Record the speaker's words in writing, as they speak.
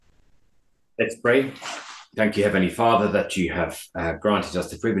Let's pray. Thank you, Heavenly Father, that you have granted us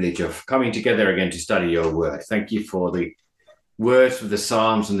the privilege of coming together again to study your word. Thank you for the words of the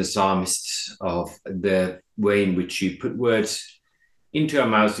Psalms and the psalmists, of the way in which you put words into our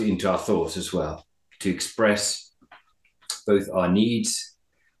mouths, into our thoughts as well, to express both our needs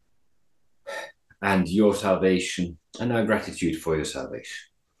and your salvation and our gratitude for your salvation.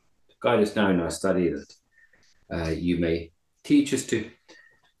 Guide us now in our study that you may teach us to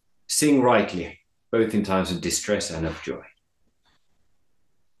sing rightly, both in times of distress and of joy.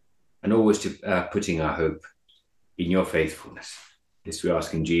 And always to putting our hope in your faithfulness. This we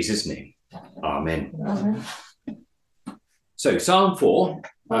ask in Jesus' name. Amen. Amen. So, Psalm 4.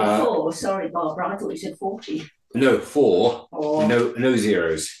 Sorry, Barbara, I thought you said 40. No, 4. Oh. No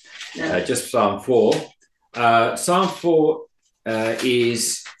zeros. No. Just Psalm 4. Psalm 4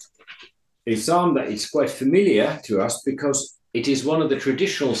 is a psalm that is quite familiar to us because it is one of the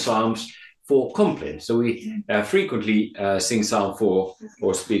traditional psalms for Compline. So we frequently sing Psalm 4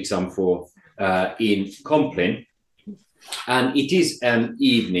 or speak Psalm 4 in Compline. And it is an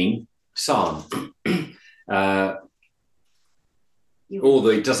evening psalm, although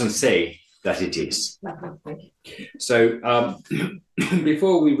it doesn't say that it is. So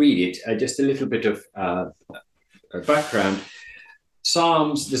before we read it, just a little bit of background.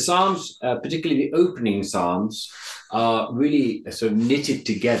 The Psalms, particularly the opening Psalms, are really sort of knitted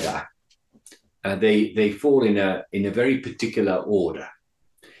together. They fall in a very particular order.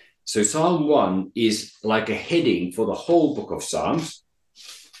 So Psalm 1 is like a heading for the whole book of Psalms.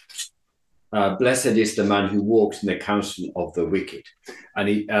 Blessed is the man who walks in the counsel of the wicked, and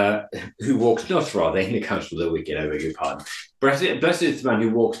who walks not rather in the counsel of the wicked. I beg your pardon. Blessed is the man who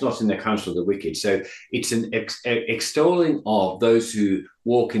walks not in the counsel of the wicked. So it's an extolling of those who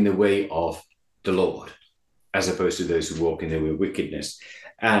walk in the way of the Lord, as opposed to those who walk in the way of wickedness.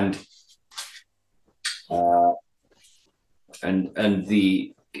 And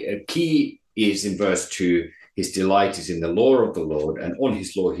the key is in verse 2. His delight is in the law of the Lord, and on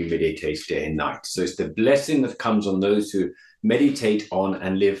his law he meditates day and night. So it's the blessing that comes on those who meditate on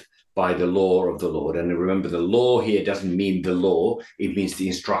and live by the law of the Lord. And remember, the law here doesn't mean the law, it means the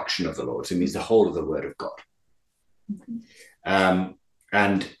instruction of the Lord. So it means the whole of the word of God.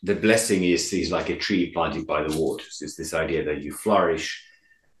 And the blessing is like a tree planted by the waters. It's this idea that you flourish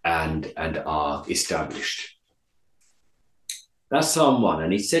and are established. That's Psalm 1,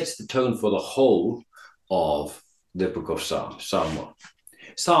 and it sets the tone for the whole of the book of Psalms, Psalm 1.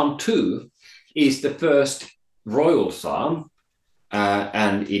 Psalm 2 is the first royal psalm,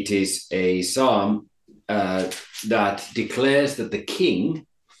 and it is a psalm that declares that the king,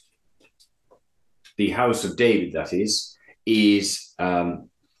 the house of David, that is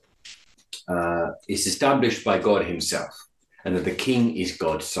established by God himself, and that the king is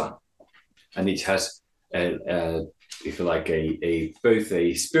God's son. And it has, if you like, both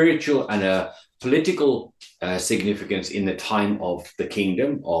a spiritual and a political significance in the time of the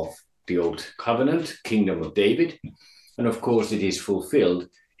kingdom of the Old Covenant, kingdom of David. And of course, it is fulfilled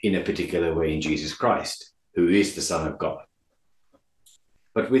in a particular way in Jesus Christ, who is the Son of God.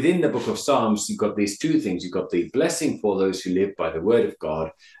 But within the book of Psalms, you've got these two things. You've got the blessing for those who live by the word of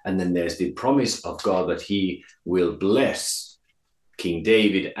God, and then there's the promise of God that he will bless King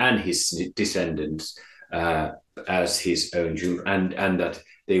David and his descendants as his own Jew, and that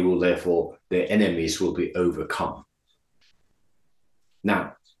they will therefore, their enemies will be overcome.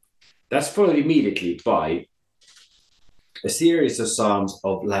 Now, that's followed immediately by a series of psalms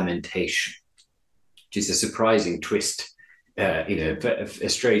of lamentation, which is a surprising twist.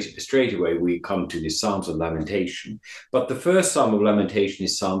 Straight away we come to the psalms of lamentation. But the first psalm of lamentation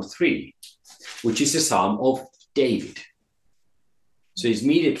is Psalm 3, which is a psalm of David. So it's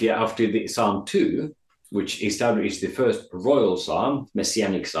immediately after the Psalm 2, which establishes the first royal psalm,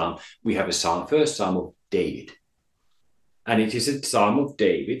 messianic psalm, we have first psalm of David. And it is a psalm of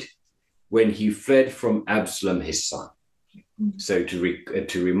David when he fled from Absalom, his son. So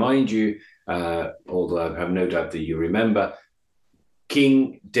to remind you, although I have no doubt that you remember,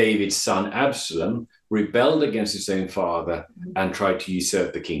 King David's son Absalom rebelled against his own father and tried to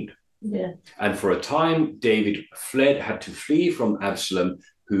usurp the kingdom. Yeah. And for a time, David had to flee from Absalom,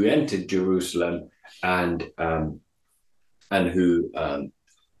 who entered Jerusalem and who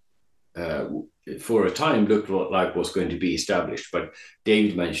for a time looked like was going to be established. But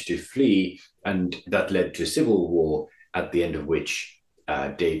David managed to flee, and that led to a civil war, at the end of which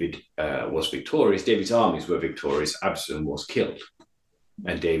David was victorious. David's armies were victorious. Absalom was killed,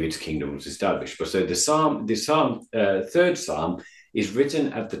 and David's kingdom was established. But so the third psalm is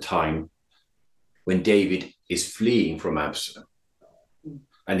written at the time when David is fleeing from Absalom.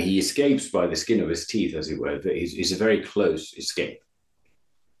 and he escapes by the skin of his teeth, as it were. It's a very close escape.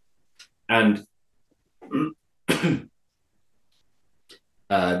 And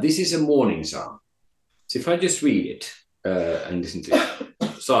this is a morning psalm. So if I just read it and listen to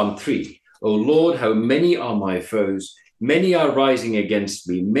it. Psalm 3. O Lord, how many are my foes? Many are rising against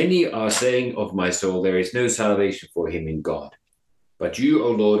me. Many are saying of my soul, there is no salvation for him in God. But you,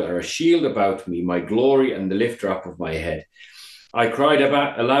 O Lord, are a shield about me, my glory and the lifter up of my head. I cried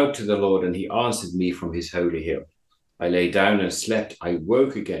aloud to the Lord, and he answered me from his holy hill. I lay down and slept. I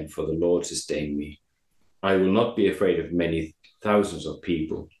woke again, for the Lord sustained me. I will not be afraid of many thousands of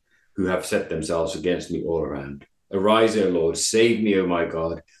people who have set themselves against me all around. Arise, O Lord, save me, O my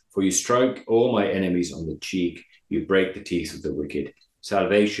God, for you strike all my enemies on the cheek. You break the teeth of the wicked.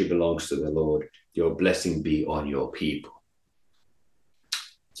 Salvation belongs to the Lord. Your blessing be on your people.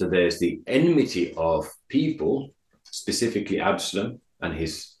 So there's the enmity of people, specifically Absalom and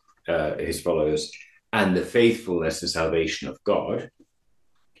his followers, and the faithfulness and salvation of God,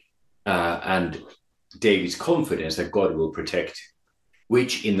 and David's confidence that God will protect him,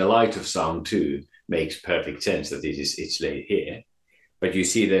 which in the light of Psalm 2 makes perfect sense that it's laid here. But you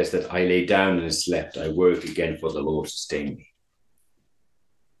see there's that I lay down and slept, I woke again, for the Lord sustained me.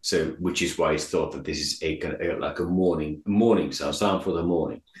 So, which is why it's thought that this is like a morning psalm for the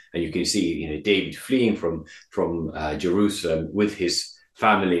morning. And you can see, David fleeing from Jerusalem with his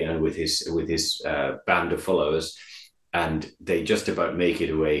family and with his band of followers, and they just about make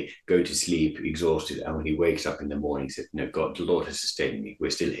it away, go to sleep, exhausted. And when he wakes up in the morning, he said, "No, God, the Lord has sustained me. We're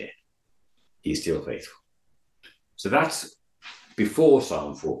still here. He's still faithful." So that's before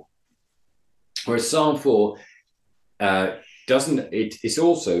Psalm 4. Whereas Psalm 4 it's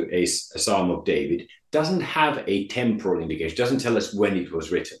also a psalm of David, doesn't have a temporal indication, doesn't tell us when it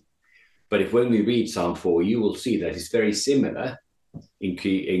was written. But when we read Psalm 4, you will see that it's very similar in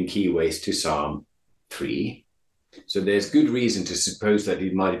key ways to Psalm 3. So there's good reason to suppose that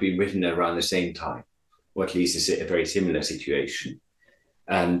it might have been written around the same time, or at least it's a very similar situation.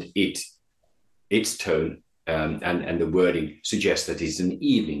 And its tone and the wording suggests that it's an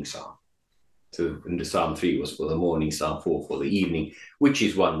evening psalm. So the Psalm 3 was for the morning, Psalm 4 for the evening, which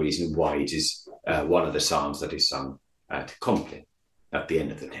is one reason why it is one of the psalms that is sung at Compline at the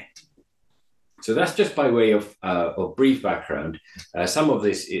end of the day. So that's just by way of brief background. Some of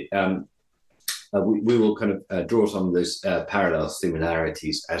this, we will kind of draw some of those parallel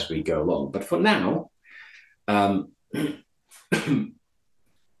similarities as we go along. But for now,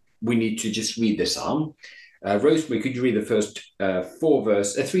 we need to just read the psalm. Rosemary, could you read the first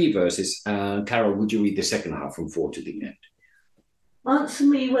 3 verses? Carol, would you read the second half from 4 to the end? Answer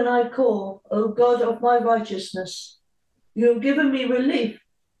me when I call, O God of my righteousness. You have given me relief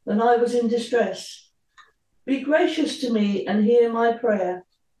when I was in distress. Be gracious to me and hear my prayer.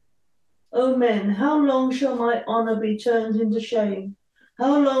 O men, how long shall my honour be turned into shame?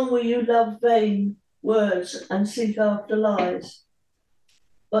 How long will you love vain words and seek after lies?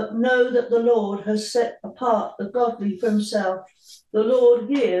 But know that the Lord has set apart the godly for himself. The Lord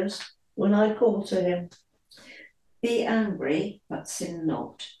hears when I call to him. Be angry, but sin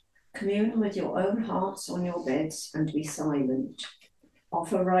not. Commune with your own hearts on your beds and be silent.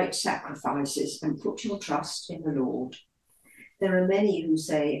 Offer right sacrifices and put your trust in the Lord. There are many who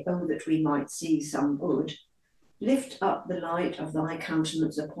say, "Oh, that we might see some good." Lift up the light of thy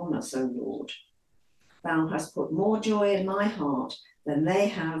countenance upon us, O Lord. Thou hast put more joy in my heart than they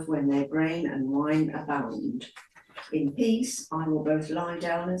have when their grain and wine abound. In peace I will both lie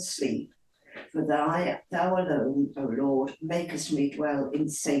down and sleep, for thou alone, O Lord, makest me dwell in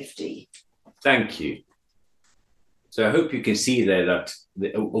safety. Thank you. So I hope you can see there that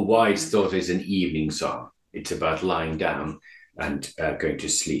why it's thought is an evening psalm. It's about lying down and going to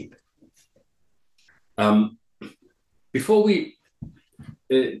sleep. Before we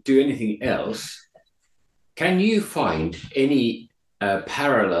do anything else, can you find any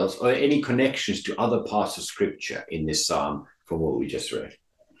parallels or any connections to other parts of scripture in this psalm from what we just read?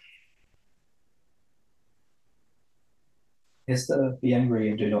 Is the "be angry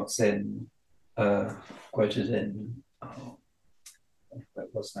and do not sin" quoted in,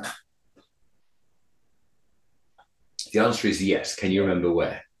 what was that? The answer is yes. Can you remember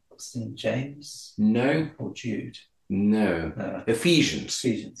where? Was it in James? No. Or Jude? No. Ephesians.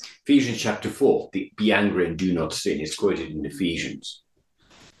 Ephesians chapter 4. The "be angry and do not sin" is quoted in Ephesians.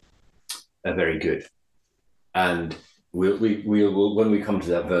 Very good. And we'll when we come to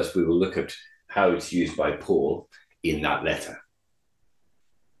that verse, we will look at how it's used by Paul in that letter.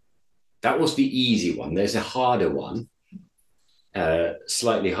 That was the easy one. There's a harder one,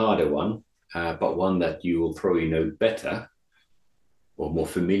 slightly harder one, but one that you will probably know better, or more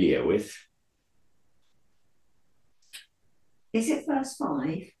familiar with. Is it verse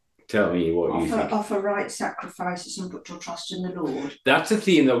 5? Tell me what you think. Offer right sacrifices and put your trust in the Lord. That's a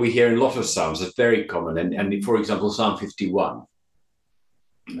theme that we hear in a lot of Psalms. It's very common. And for example, Psalm 51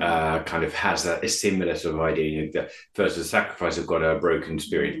 kind of has a similar sort of idea. First, the sacrifice of God, a broken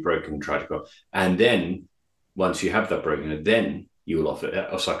spirit, broken, tried to go. And then once you have that broken, then you will offer,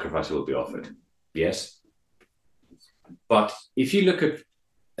 a sacrifice will be offered. Yes. But if you look at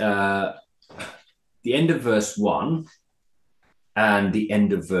the end of verse 1 and the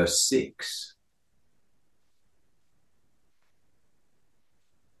end of verse 6,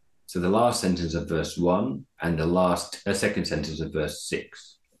 so the last sentence of verse 1 and the second sentence of verse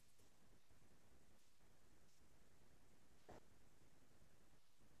 6.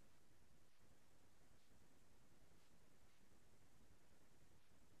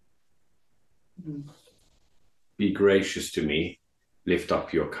 Be gracious to me, lift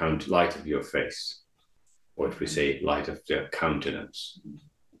up your light of your face. Or if we say light of their countenance.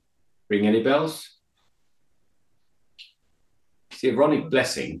 Ring any bells? It's the ironic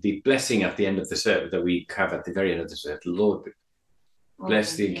blessing, the blessing at the end of the service that we have at the very end of the service. The Lord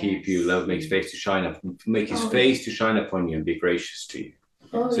bless thee and keep you. Lord make his face to shine up, make his face to shine upon you and be gracious to you.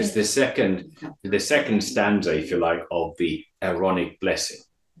 So it's the second stanza, if you like, of the Aaronic blessing.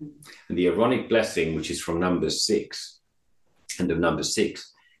 And the Aaronic blessing, which is from Numbers 6, end of Numbers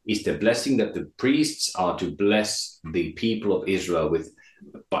 6, is the blessing that the priests are to bless the people of Israel with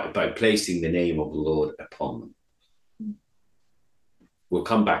by placing the name of the Lord upon them. We'll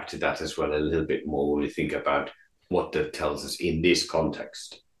come back to that as well a little bit more when we think about what that tells us in this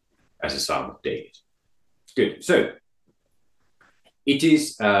context as a Psalm of David. Good. So it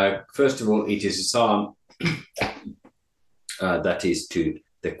is, first of all, it is a psalm that is to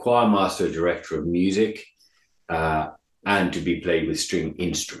the choir master, director of music, and to be played with string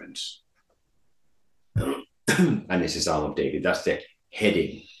instruments. And it's a Psalm of David. That's the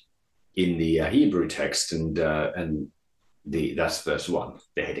heading in the Hebrew text, and that's verse 1.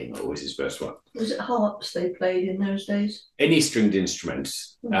 The heading always is verse 1. Was it harps they played in those days? Any stringed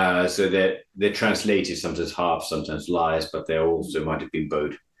instruments. So they're translated sometimes harps, sometimes lyres, but there also might have been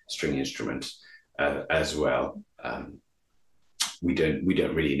bowed string instruments as well. We don't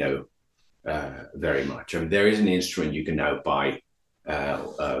really know very much. I mean, there is an instrument you can now buy,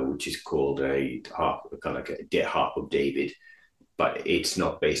 which is called a harp, kind of like a harp of David, but it's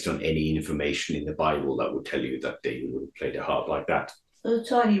not based on any information in the Bible that would tell you that David would have played a harp like that. The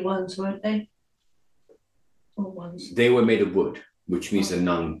tiny ones, weren't they? Or ones? They were made of wood, which means that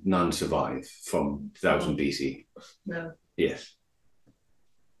none survive from 1000 BC. No. Yes.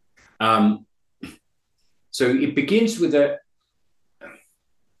 So it begins with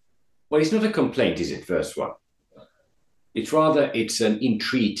well, it's not a complaint, is it, verse 1? It's an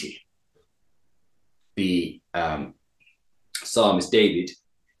entreaty. The psalmist David,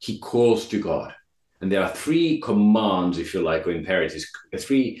 he calls to God. And there are 3 commands, if you like, or imperatives,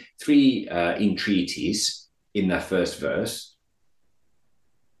 three entreaties in that first verse.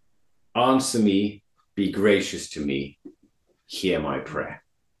 Answer me, be gracious to me, hear my prayer.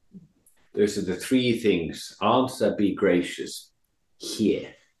 Those are the 3 things. Answer, be gracious,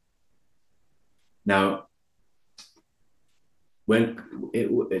 hear. Now, when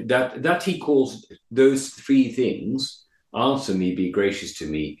that he calls those 3 things, answer me, be gracious to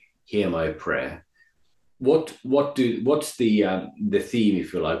me, hear my prayer. What's the theme,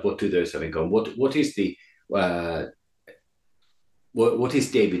 if you like? What do those have in common? What is the what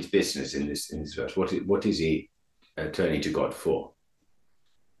is David's business in this verse? What is he turning to God for?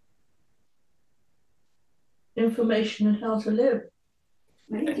 Information on how to live.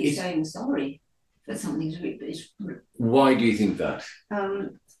 I think he's saying sorry for something is. Why do you think that?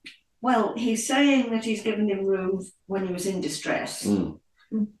 Well, he's saying that he's given him room when he was in distress. And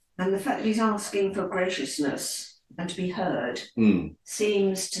the fact that he's asking for graciousness and to be heard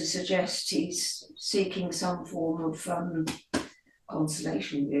seems to suggest he's seeking some form of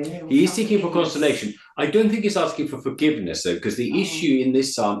consolation, really. He is seeking for consolation. I don't think he's asking for forgiveness, though, because the issue in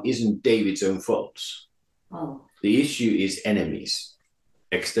this psalm isn't David's own faults. The issue is enemies,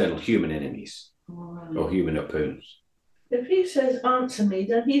 external human enemies, or human opponents. If he says answer me,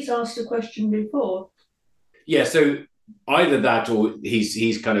 then he's asked a question before. Yeah, so either that or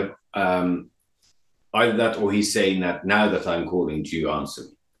he's kind of either that or he's saying that now that I'm calling to you, answer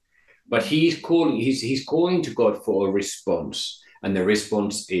me. But he's calling to God for a response, and the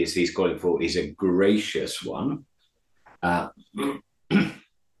response he's calling for is a gracious one.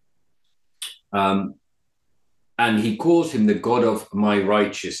 And he calls him the God of my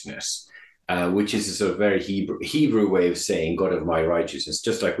righteousness. which is a sort of very Hebrew way of saying God of my righteousness.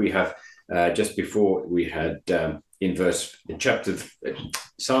 Just like we have just before we had in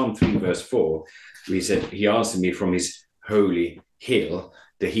Psalm 3 verse 4, we said he answered me from his holy hill.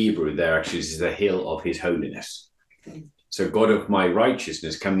 The Hebrew there actually is the hill of his holiness. So God of my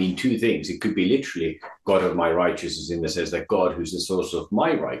righteousness can mean two things. It could be literally God of my righteousness in the sense that God who's the source of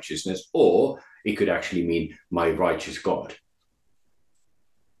my righteousness, or it could actually mean my righteous God.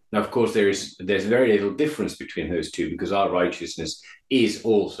 Now, of course, there's very little difference between those two because our righteousness is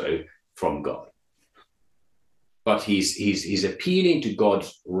also from God. But he's appealing to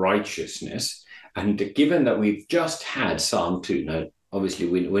God's righteousness. And given that we've just had Psalm 2, now, obviously,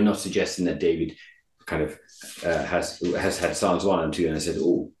 we're not suggesting that David kind of has had Psalms 1 and 2 and said,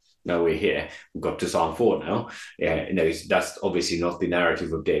 oh, now we're here. We've got to Psalm 4 now. That's obviously not the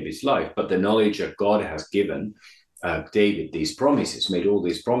narrative of David's life, but the knowledge that God has given David these promises, made all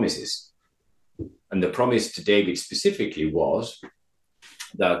these promises. And the promise to David specifically was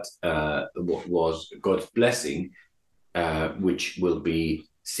that was God's blessing, which will be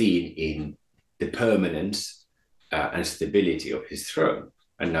seen in the permanence and stability of his throne.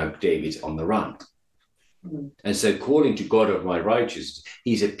 And now David's on the run. And so calling to God of my righteousness,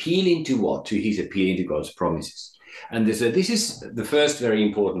 he's appealing to what? He's appealing to God's promises. And this is the first very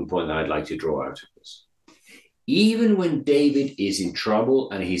important point that I'd like to draw out of this. Even when David is in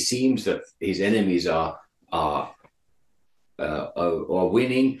trouble and he seems that his enemies are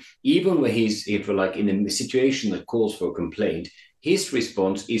winning, even when he's, if you like, in a situation that calls for a complaint, his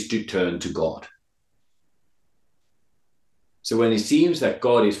response is to turn to God. So when it seems that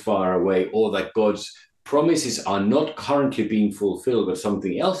God is far away or that God's promises are not currently being fulfilled, but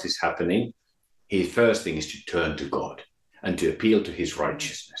something else is happening, his first thing is to turn to God and to appeal to his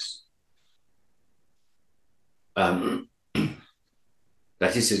righteousness. That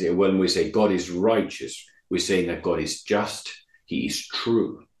is, when we say God is righteous, we're saying that God is just, he is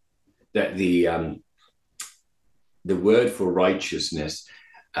true. That the word for righteousness,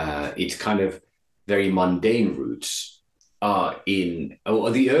 it's kind of very mundane roots, are in,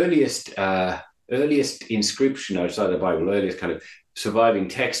 or the earliest inscription outside the Bible, earliest kind of surviving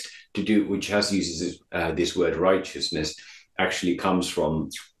text to do, which uses this word righteousness, actually comes from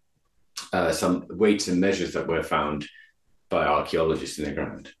some weights and measures that were found by archaeologists in the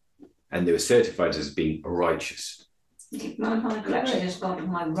ground, and they were certified as being righteous. My collection has got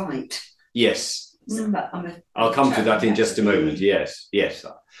my right. Yes. But I'll come to that in just a moment. Yes.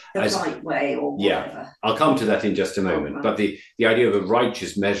 The right way or whatever. Yeah, I'll come to that in just a moment. Right. But the idea of a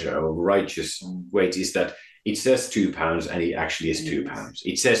righteous measure or righteous weight is that it says 2 pounds and it actually is 2 pounds.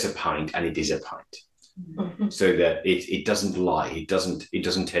 It says a pint and it is a pint. So that it doesn't lie. It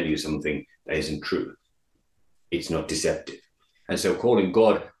doesn't tell you something that isn't true. It's not deceptive. And so calling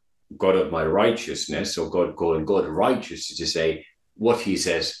God of my righteousness, or calling God righteous, is to say what he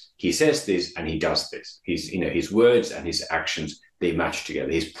says this and he does this. His words and his actions, they match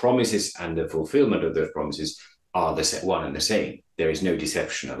together. His promises and the fulfillment of those promises are the one and the same. There is no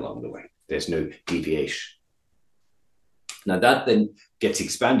deception along the way. There's no deviation. Now that then gets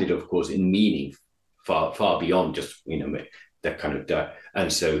expanded, of course, in meaning far, far beyond just, that kind of,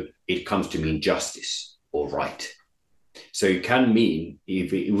 and so it comes to mean justice or right. So it can mean,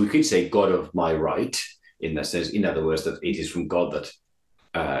 we could say God of my right, in that sense, in other words, that it is from God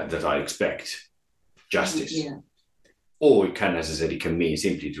that I expect justice. Yeah. Or it can, as I said, it can mean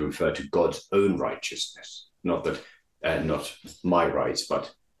simply to refer to God's own righteousness, not my rights,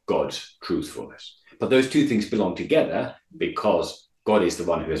 but God's truthfulness. But those two things belong together because God is the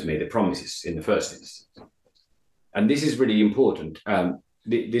one who has made the promises in the first instance. And this is really important.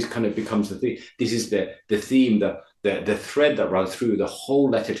 This kind of becomes the theme. This is the theme, the thread that runs through the whole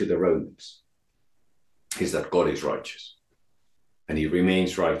letter to the Romans, is that God is righteous. And he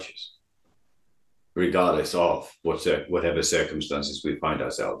remains righteous, regardless of whatever circumstances we find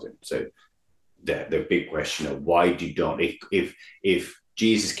ourselves in. So the big question of why if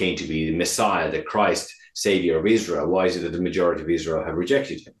Jesus came to be the Messiah, the Christ, Savior of Israel, why is it that the majority of Israel have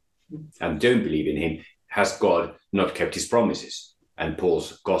rejected him and don't believe in him? Has God not kept his promises? And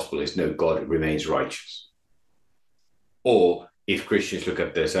Paul's gospel is, no, God remains righteous. Or if Christians look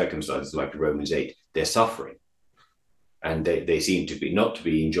at their circumstances like Romans 8, they're suffering. And they seem to be not to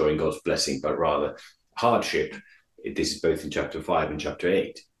be enjoying God's blessing, but rather hardship. This is both in chapter 5 and chapter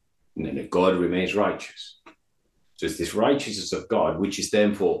 8. And then God remains righteous. So it's this righteousness of God, which is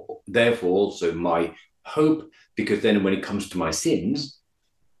therefore also my hope, because then when it comes to my sins,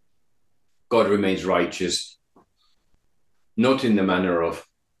 God remains righteous, not in the manner of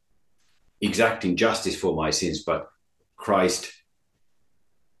exacting justice for my sins, but Christ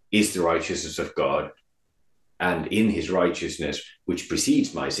is the righteousness of God. And in his righteousness, which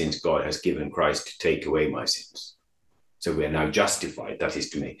precedes my sins, God has given Christ to take away my sins. So we are now justified. That is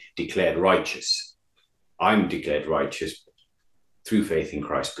to me, declared righteous. I'm declared righteous through faith in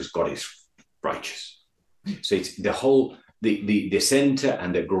Christ because God is righteous. So it's the whole, the center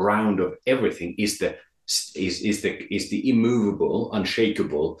and the ground of everything is the immovable,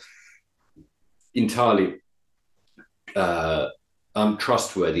 unshakable, entirely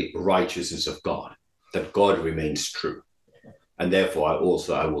untrustworthy righteousness of God, that God remains true. And therefore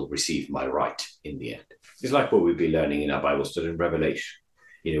I will receive my right in the end. It's like what we've been learning in our Bible study in Revelation.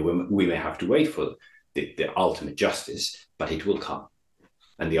 We may have to wait for the ultimate justice, but it will come.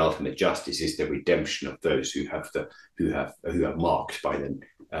 And the ultimate justice is the redemption of those who are marked by the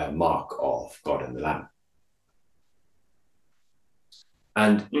mark of God and the Lamb.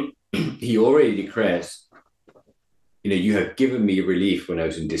 And he already declares, you have given me relief when I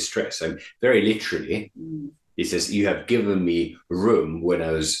was in distress. So very literally, he says, you have given me room when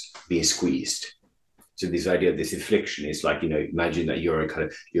I was being squeezed. So this idea of this affliction is like, imagine that you're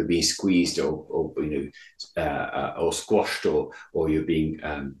being squeezed or squashed or you're being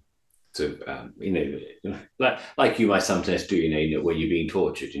like you might sometimes do, when you're being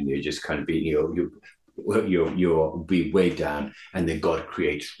tortured and you're just kind of being, you're being weighed down, and then God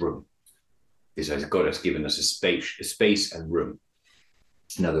creates room. Because God has given us a space and room.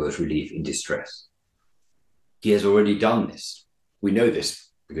 In other words, relief in distress. He has already done this. We know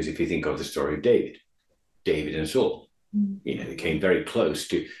this because if you think of the story of David and Saul, they came very close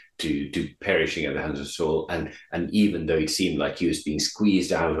to perishing at the hands of Saul, and even though it seemed like he was being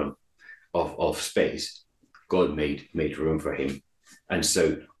squeezed out of space, God made room for him. And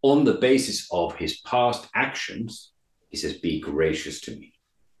so on the basis of his past actions, he says, be gracious to me.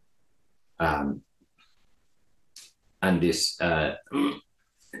 And this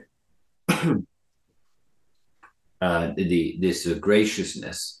this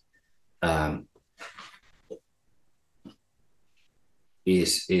graciousness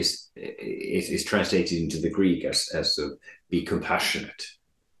is translated into the Greek as be compassionate.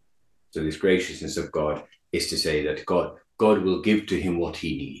 So this graciousness of God is to say that God will give to him what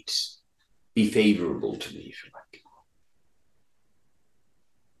he needs. Be favorable to me, if you like.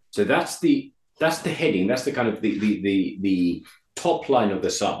 So that's the heading. That's the kind of the top line of the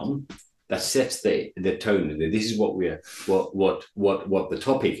psalm that sets the tone. This is what the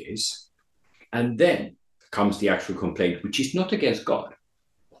topic is, and then comes the actual complaint, which is not against God.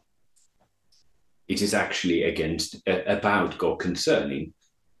 It is actually about God, concerning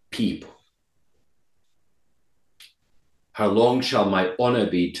people. How long shall my honor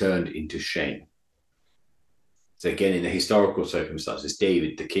be turned into shame? So again, in the historical circumstances,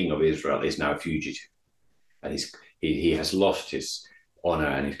 David, the king of Israel, is now a fugitive, and he has lost his honor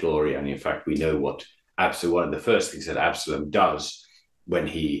and his glory. And in fact, we know what Absalom. One of the first things that Absalom does when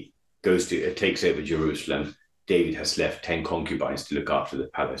he takes over Jerusalem, David has left 10 concubines to look after the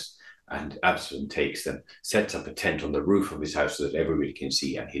palace, and Absalom takes them, sets up a tent on the roof of his house so that everybody can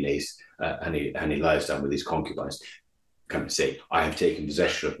see, and he lies down with his concubines, come and say, "I have taken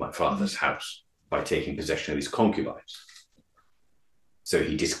possession of my father's house," by taking possession of his concubines. So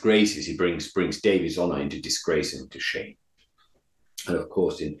he disgraces, he brings David's honor into disgrace and into shame. And of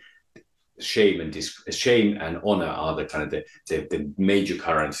course, in shame and honor are the kind of the major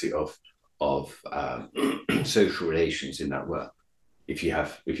currency of social relations in that world. If you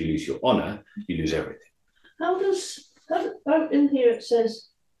lose your honor, you lose everything. How in here it says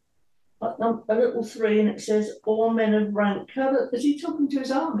a little 3, and it says all men of rank. Is he talking to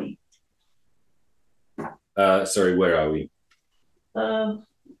his army? Sorry, where are we?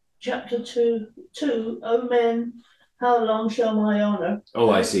 Chapter 2, O men, how long shall my honor? Oh,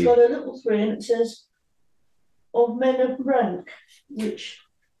 I see. It's got a little 3, and it says of men of rank, which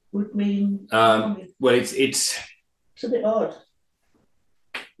would mean army. Well, it's a bit odd.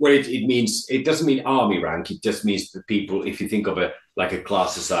 Well, it doesn't mean army rank. It just means the people. If you think of a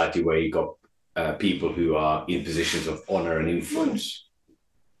class society where you got people who are in positions of honor and influence,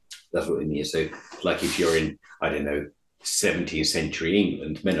 that's what it means. So, like if you're in, I don't know, 17th century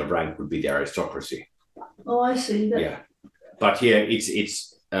England, men of rank would be the aristocracy. Oh, I see. Yeah, but here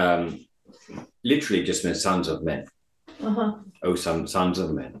it's literally just meant sons of men. Oh, sons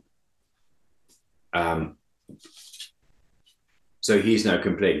of men. So he's now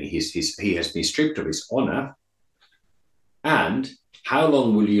complaining. He has been stripped of his honor. And how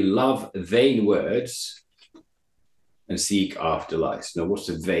long will you love vain words and seek after lies? Now, what's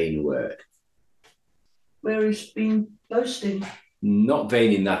a vain word? Where he's been boasting. Not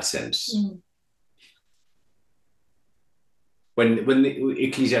vain in that sense. when the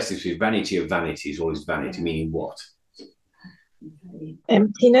Ecclesiastes is vanity of vanities, all is vanity, meaning what?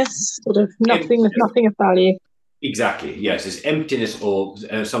 Emptiness, sort of nothing, Emptiness. nothing of value. Exactly, yes. It's emptiness or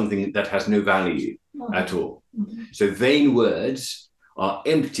something that has no value at all. So vain words are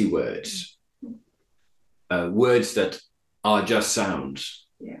empty words, words that are just sounds,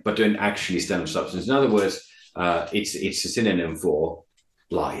 but don't actually stand for substance. In other words, it's a synonym for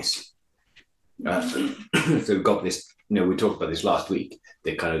lies. So we've got this, we talked about this last week,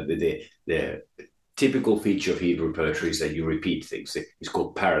 the kind of the typical feature of Hebrew poetry is that you repeat things. It's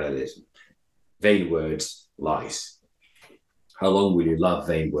called parallelism. Vain words, lies. How long will you love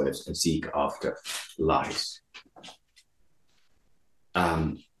vain words and seek after lies?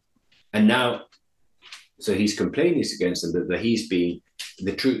 And now, so he's complaining against them that he's being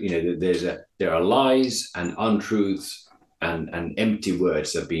the truth. There are lies and untruths and empty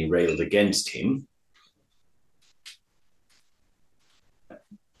words that are being railed against him.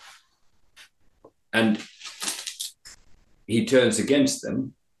 And he turns against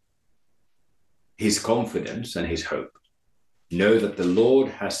them his confidence and his hope. Know that the Lord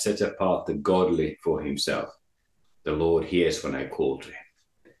has set apart the godly for himself. The Lord hears when I call to him.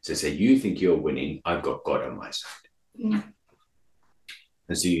 So say, you think you're winning, I've got God on my side. Yeah.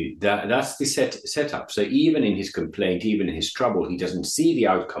 And so that's the setup. So even in his complaint, even in his trouble, he doesn't see the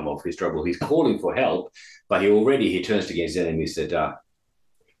outcome of his trouble. He's calling for help, but he turns against his enemies and said,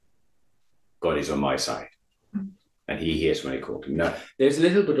 God is on my side. And he hears when I call him. Now, there's a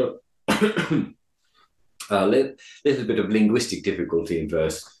little bit of linguistic difficulty in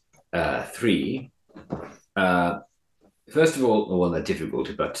verse 3. First of all, well, not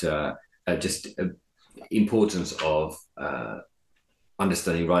difficulty, but just importance of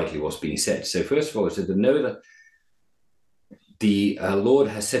understanding rightly what's being said. So first of all, it said to know that the Lord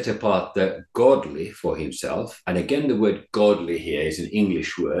has set apart the godly for himself. And again, the word godly here is an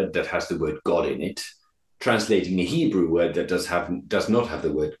English word that has the word God in it, translating a Hebrew word that does not have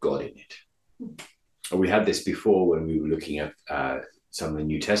the word God in it. We had this before when we were looking at some of the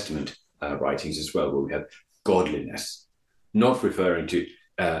New Testament writings as well, where we have godliness, not referring to,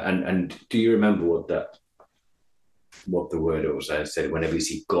 and do you remember what the word was? I said, whenever you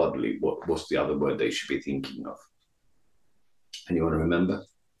see godly, what's the other word they should be thinking of? Anyone remember?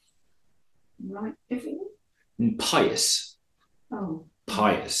 Right. Pious. Oh.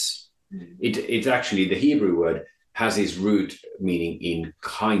 Pious. It's actually, the Hebrew word has its root meaning in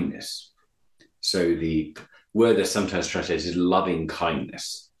kindness. So the word that's sometimes translated loving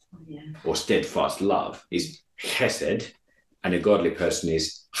kindness or steadfast love is chesed, and a godly person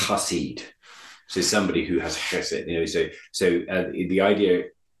is chassid. So somebody who has chesed, the idea,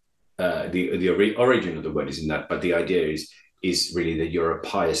 the origin of the word is in that, but the idea is really that you're a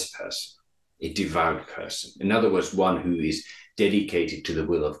pious person, a devout person. In other words, one who is dedicated to the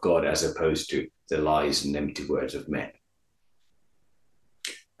will of God as opposed to the lies and empty words of men.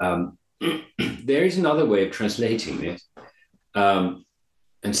 There is another way of translating this. And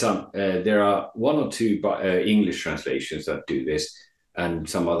there are one or two English translations that do this and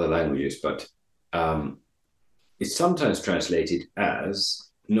some other languages, but it's sometimes translated as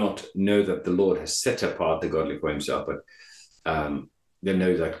not know that the Lord has set apart the godly for himself, but they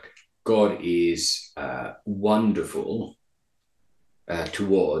know that God is wonderful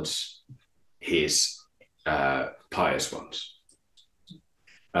towards his pious ones.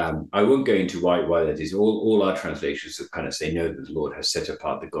 I won't go into why that is. All our translations kind of say, no, that the Lord has set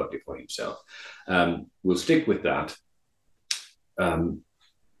apart the godly for himself. We'll stick with that.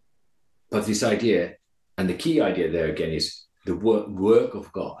 But this idea, and the key idea there again, is the work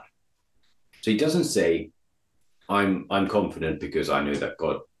of God. So he doesn't say, I'm confident because I know that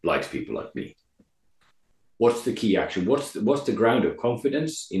God likes people like me. What's the key action? What's the ground of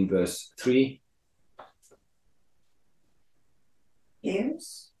confidence in verse 3?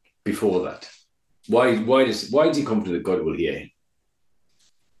 Yes. Before that, why is he confident that God will hear him?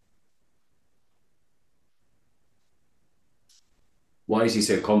 Why is he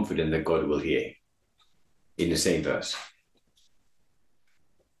so confident that God will hear him? In the same verse.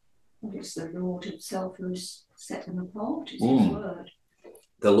 Well, it's the Lord himself who's set them apart. It's his word.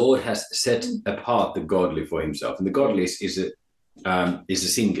 The Lord has set apart the godly for himself, and the godly is a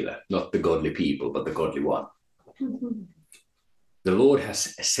singular, not the godly people, but the godly one. Mm-hmm. The Lord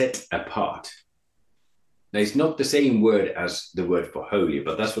has set apart. Now, it's not the same word as the word for holy,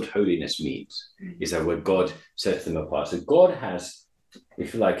 but that's what holiness means, is that where God sets them apart. So God has,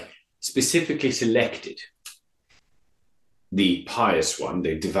 if you like, specifically selected the pious one,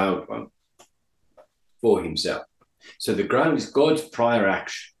 the devout one, for himself. So the ground is God's prior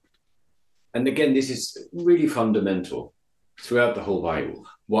action. And again, this is really fundamental throughout the whole Bible.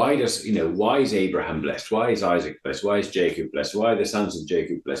 Why is Abraham blessed? Why is Isaac blessed? Why is Jacob blessed? Why are the sons of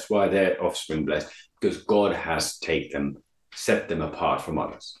Jacob blessed? Why are their offspring blessed? Because God has set them apart from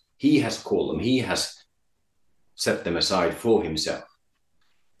others. He has called them. He has set them aside for himself.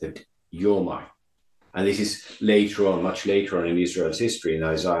 That you're mine. And this is much later on in Israel's history, in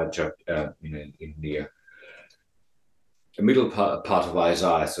Isaiah chapter, in the middle part of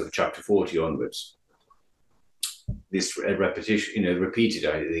Isaiah, sort of chapter 40 onwards. This repetition, repeated,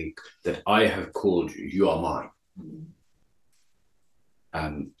 I think, that I have called you, you are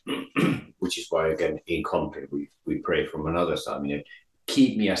mine. Which is why, again, in conflict, we pray from another psalm,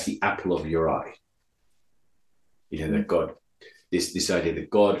 keep me as the apple of your eye. That God, this idea that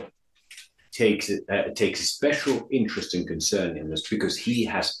God takes a special interest and concern in us because he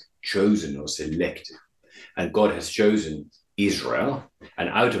has chosen or selected. And God has chosen Israel, and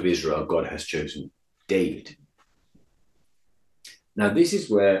out of Israel, God has chosen David. Now, this is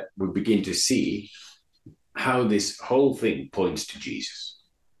where we begin to see how this whole thing points to Jesus.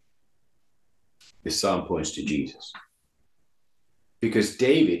 This psalm points to Jesus. Because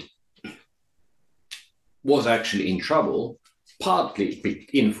David was actually in trouble, partly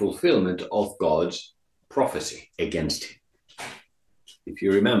in fulfillment of God's prophecy against him. If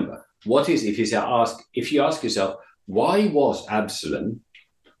you remember, if you ask yourself, why was Absalom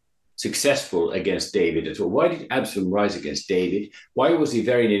successful against David at all? Why did Absalom rise against David? Why was he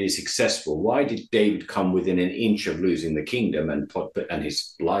very nearly successful? Why did David come within an inch of losing the kingdom and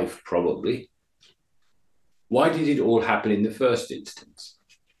his life probably? Why did it all happen in the first instance?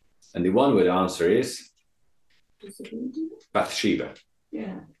 And the one-word answer is Bathsheba.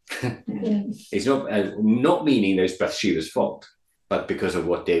 Yeah. It's not meaning that it's Bathsheba's fault, but because of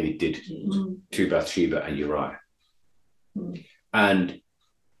what David did to Bathsheba and Uriah. And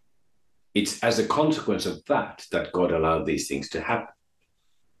it's as a consequence of that God allowed these things to happen.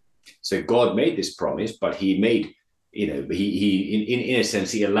 So God made this promise, but he made, in a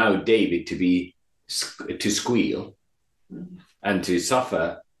sense, he allowed David to squeal and to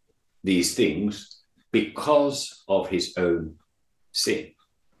suffer these things because of his own sin.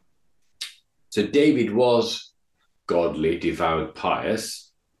 So David was godly, devout,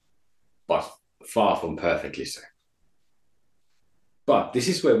 pious, but far from perfectly so. But this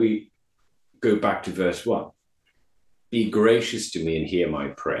is where we go back to verse 1. Be gracious to me and hear my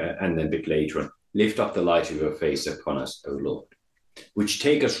prayer. And then a bit later on, lift up the light of your face upon us, O Lord. Which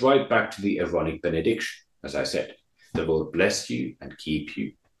take us right back to the Aaronic benediction. As I said, the Lord bless you and keep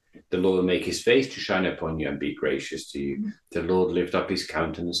you. The Lord make his face to shine upon you and be gracious to you. The Lord lift up his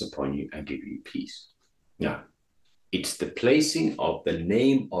countenance upon you and give you peace. Now, it's the placing of the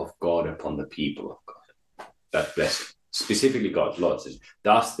name of God upon the people of God. That blessing. Specifically, God, Lord says,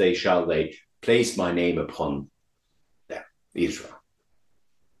 thus shall they place my name upon them, Israel.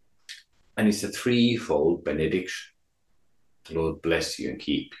 And it's a threefold benediction. The Lord bless you and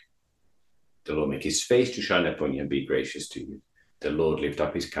keep you. The Lord make his face to shine upon you and be gracious to you. The Lord lift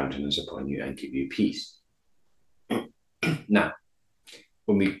up his countenance upon you and give you peace. Now,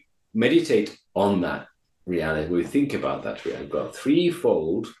 when we meditate on that reality, we think about that reality. We've got a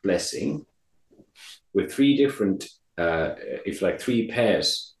threefold blessing with three different, three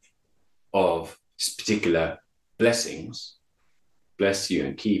pairs of particular blessings. Bless you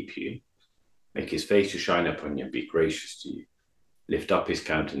and keep you. Make his face to shine upon you and be gracious to you. Lift up his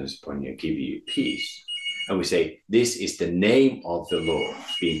countenance upon you and give you peace. And we say, this is the name of the Lord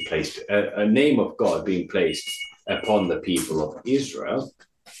being placed, a name of God being placed upon the people of Israel.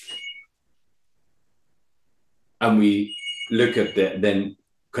 And we look at then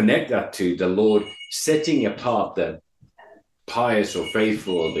connect that to the Lord setting apart the pious or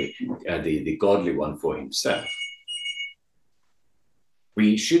faithful or the godly one for himself.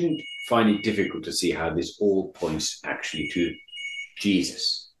 We shouldn't find it difficult to see how this all points actually to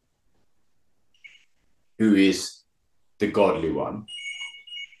Jesus, who is the godly one,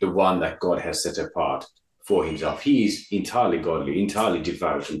 the one that God has set apart for himself. He is entirely godly, entirely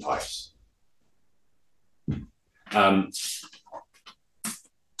devout and pious. And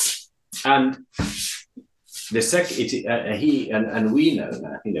the second, we know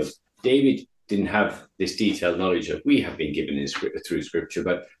that, David didn't have this detailed knowledge that we have been given through Scripture,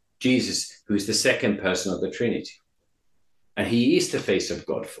 but Jesus, who is the second person of the Trinity. And he is the face of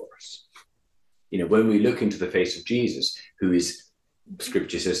God for us. When we look into the face of Jesus, who is,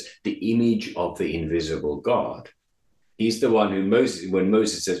 Scripture says, the image of the invisible God, he's the one who when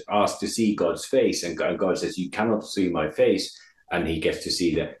Moses is asked to see God's face, and God says, you cannot see my face, and he gets to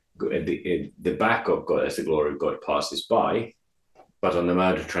see the back of God as the glory of God passes by. But on the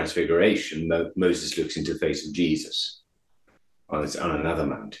Mount of Transfiguration, Moses looks into the face of Jesus. on another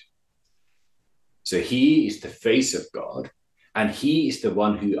mountain. So he is the face of God, and he is the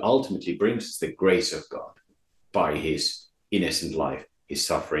one who ultimately brings us the grace of God by his innocent life, his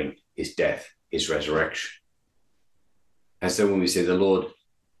suffering, his death, his resurrection. And so when we say the Lord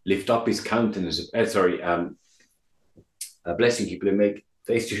lift up his countenance, blessing people and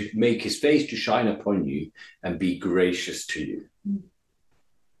make his face to shine upon you and be gracious to you.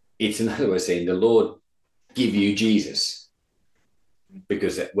 It's another way of saying the Lord give you Jesus.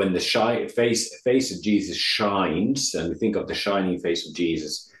 Because when the face of Jesus shines, and we think of the shining face of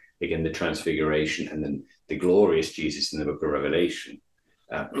Jesus, again, the transfiguration, and then the glorious Jesus in the book of Revelation,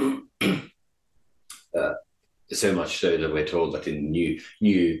 so much so that we're told that in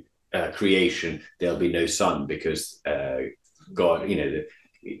new creation, there'll be no sun because God,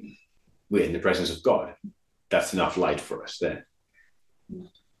 we're in the presence of God. That's enough light for us there.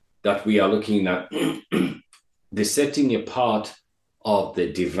 That we are looking at the setting apart of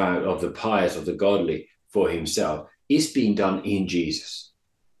the devout, of the pious, of the godly for himself is being done in Jesus.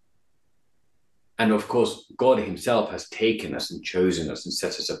 And of course, God himself has taken us and chosen us and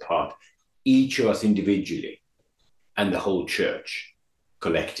set us apart, each of us individually and the whole church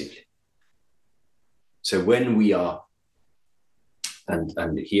collectively. So when we are,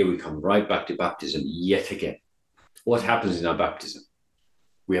 and here we come right back to baptism yet again. What happens in our baptism?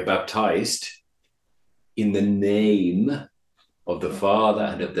 We are baptized in the name of the Father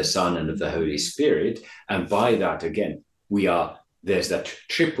and of the Son and of the Holy Spirit. And by that, again, there's that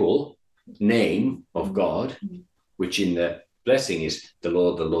triple name of God, which in the blessing is the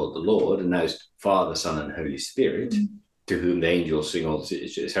Lord, the Lord, the Lord, and now it's Father, Son, and Holy Spirit, to whom the angels sing, all the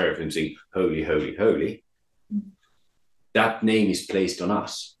seraphim sing, holy, holy, holy. That name is placed on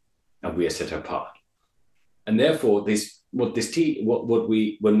us, and we are set apart. And therefore, when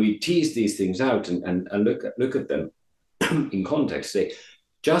we tease these things out and look at them in context, say,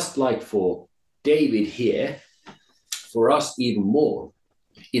 just like for David here, for us even more,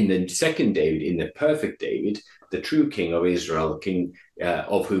 in the second David, in the perfect David, the true king of Israel, king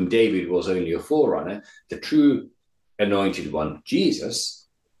of whom David was only a forerunner, the true anointed one, Jesus,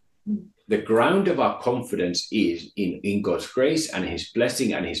 the ground of our confidence is in God's grace and his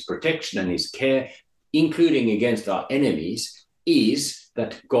blessing and his protection and his care, including against our enemies, is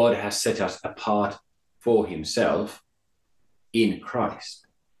that God has set us apart for himself in Christ.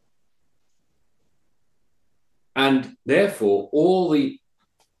 And therefore, all the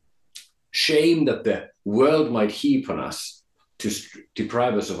shame that the world might heap on us to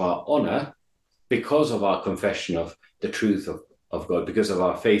deprive us of our honor because of our confession of the truth of God, because of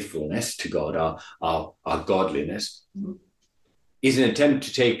our faithfulness to God, our godliness, is an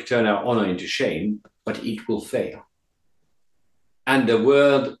attempt to turn our honor into shame, but it will fail. And the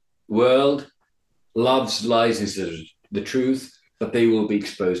world loves lies instead of the truth, but they will be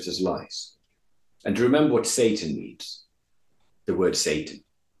exposed as lies. And to remember what Satan means, the word Satan.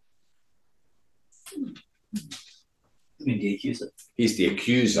 The accuser. He's the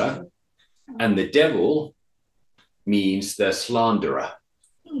accuser, and the devil means the slanderer.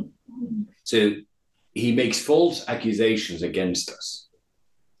 So he makes false accusations against us.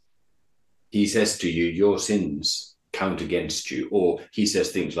 He says to you, your sins count against you, or he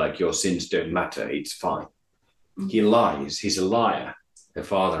says things like, your sins don't matter, it's fine. He lies, he's a liar, the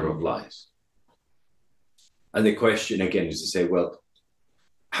father of lies. And the question again is to say, well,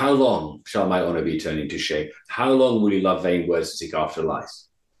 how long shall my honor be turned into shame? How long will you love vain words and seek after lies?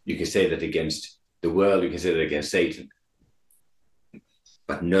 You can say that against the world, you can say that against Satan.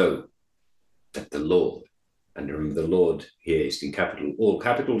 But know that the Lord, and remember the Lord here is in capital, all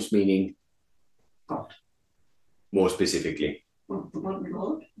capitals meaning God. More specifically,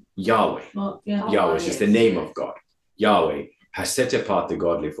 Lord? Yahweh. Yahweh is the name of God. Yahweh has set apart the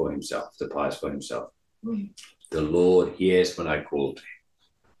godly for himself, the pious for himself. The Lord hears when I call to him.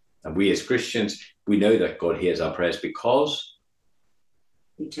 And we as Christians, we know that God hears our prayers because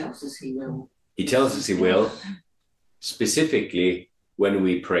He tells us he will. he tells us he will, specifically when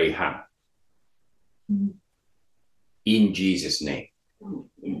we pray how? In Jesus' name.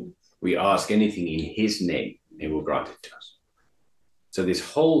 We ask anything in his name, he will grant it to us. So this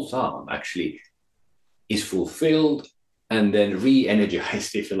whole psalm actually is fulfilled and then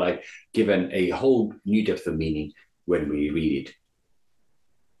re-energized, if you like, given a whole new depth of meaning when we read it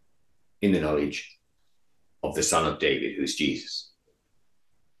in the knowledge of the Son of David, who's Jesus.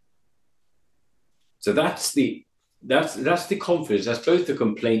 So that's the confidence. That's both the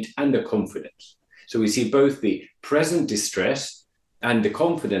complaint and the confidence. So we see both the present distress and the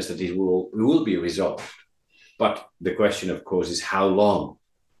confidence that it will be resolved. But the question, of course, is how long?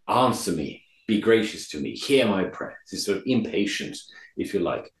 Answer me. be gracious to me, hear my prayer. This sort of impatience, if you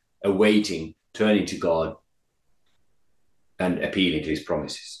like, awaiting, turning to God and appealing to his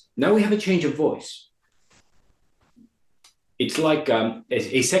promises. Now we have a change of voice. It's like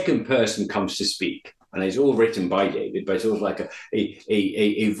a second person comes to speak, and it's all written by David, but it's sort of like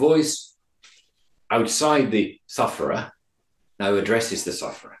a voice outside the sufferer now addresses the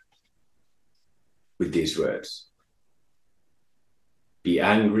sufferer with these words. Be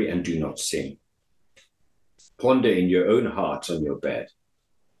angry and do not sin. Ponder in your own hearts on your bed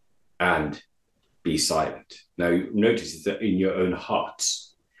and be silent. Now, notice that in your own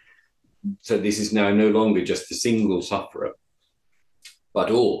hearts. So this is now no longer just the single sufferer,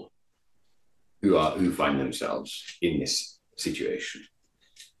 but all who find themselves in this situation.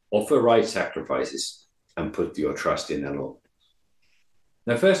 Offer right sacrifices and put your trust in the Lord.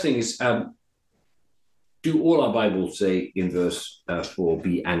 Now, first thing is, do all our Bibles say in verse 4,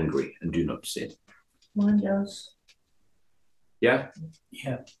 be angry and do not sin? Mine does. Yeah?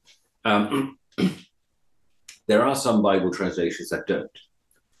 Yeah. There are some Bible translations that don't.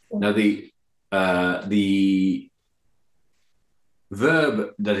 Now, the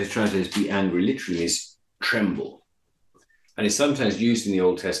verb that is translated as be angry literally is tremble. And it's sometimes used in the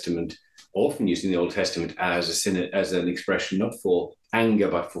Old Testament, often used in the Old Testament as an expression not for anger,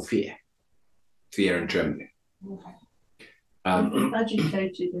 but for fear and trembling.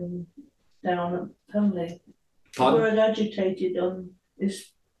 Agitated and down, haven't they? The Pardon? word agitated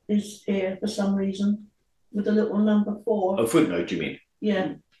is here for some reason with a little number 4. A footnote, you mean?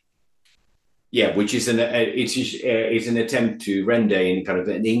 Yeah. Yeah, which is it's an attempt to render in kind of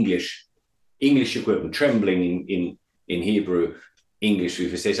an English equivalent. Trembling in Hebrew, English,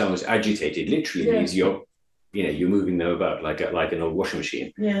 if you say someone's agitated, literally means you're moving them about like an old washing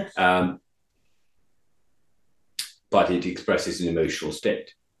machine. Yes. But it expresses an emotional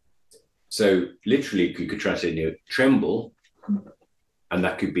state. So literally, you could translate tremble, and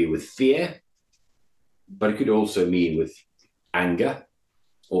that could be with fear, but it could also mean with anger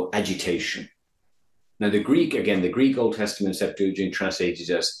or agitation. Now, the Greek Old Testament Septuagint translated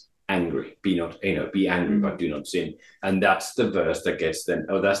as angry. Be angry, but do not sin. And that's the verse that gets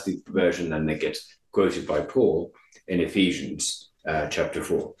that's the version then that gets quoted by Paul in Ephesians chapter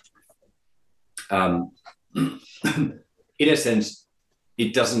 4. In a sense,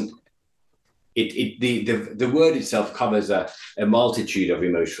 it doesn't. The word itself covers a multitude of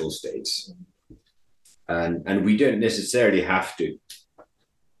emotional states, and we don't necessarily have to.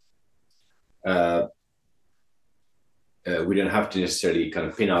 We don't have to necessarily kind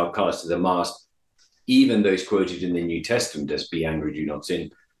of pin our colors to the mast, even those quoted in the New Testament as "Be angry, do not sin,"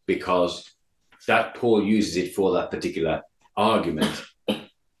 because that Paul uses it for that particular argument.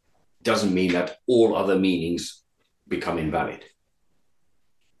 Doesn't mean that all other meanings become invalid.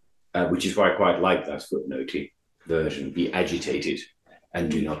 Which is why I quite like that footnote version, be agitated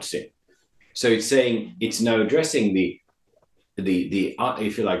and do not sin. So it's saying, it's now addressing the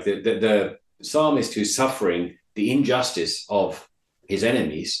if you like, the psalmist who's suffering the injustice of his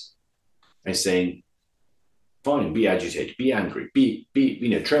enemies and saying, fine, be agitated, be angry, be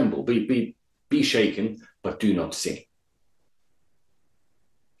tremble, be shaken, but do not sin.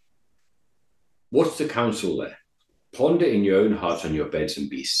 What's the counsel there? Ponder in your own hearts on your beds and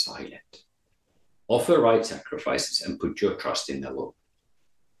be silent. Offer right sacrifices and put your trust in the Lord.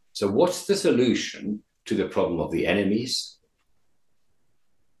 So what's the solution to the problem of the enemies?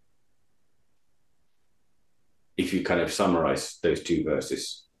 If you kind of summarize those two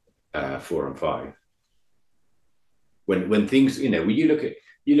verses, 4 and 5. When things, when you look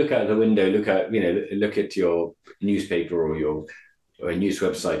out the window, look at your newspaper or a news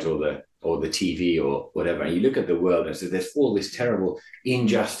website or the TV or whatever, and you look at the world and say there's all this terrible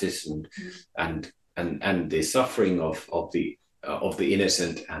injustice and the suffering of the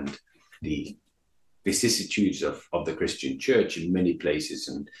innocent and the vicissitudes of the Christian church in many places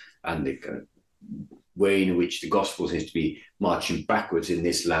and the kind of way in which the gospel seems to be marching backwards in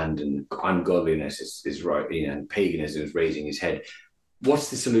this land and ungodliness is right, and paganism is raising its head. What's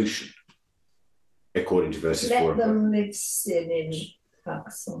the solution? According to verses 4 and 5. Let them live sinning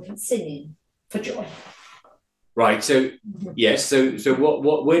for joy. Right. So yes. So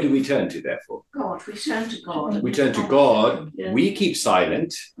what? Where do we turn to? Therefore, God. We turn to God. we turn to God. Yeah. We keep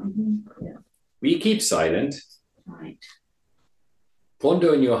silent. Yeah. We keep silent. Right.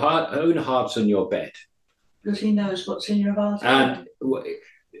 Ponder in your own hearts on your bed. Because he knows what's in your heart. And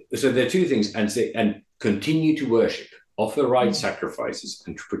so there are two things, and continue to worship, offer right sacrifices,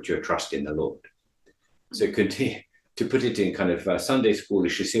 and put your trust in the Lord. So continue to put it in kind of Sunday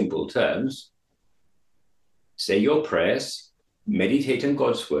schoolish simple terms. Say your prayers, meditate on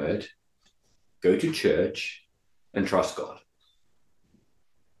God's word, go to church, and trust God,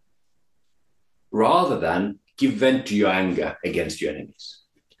 rather than give vent to your anger against your enemies.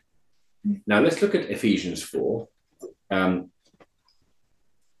 Now let's look at Ephesians 4,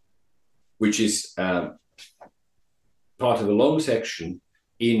 which is part of a long section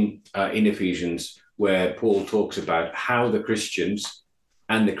in Ephesians where Paul talks about how the Christians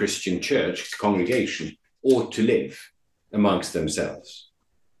and the Christian church congregation ought to live amongst themselves.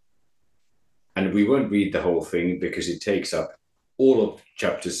 And we won't read the whole thing because it takes up all of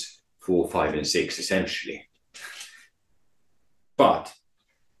chapters 4, 5, and 6, essentially. But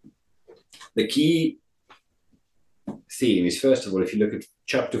the key theme is, first of all, if you look at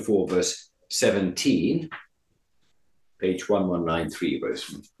chapter 4, verse 17, page 1193,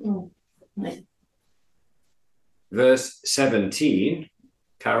 Rosemary. Oh, right. Verse 17,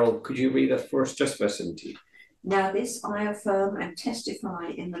 Carol, could you read that for us? Just verse 17. Now this I affirm and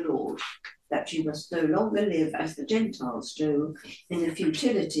testify in the Lord, that you must no longer live as the Gentiles do, in the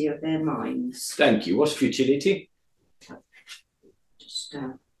futility of their minds. Thank you. What's futility? Just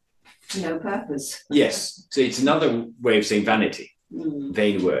no purpose. Yes. So it's another way of saying vanity, Mm.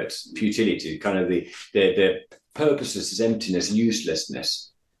 vain words, futility, kind of the purposeless emptiness,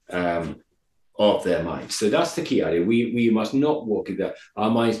 uselessness of their minds. So that's the key idea. We must not walk in that. Our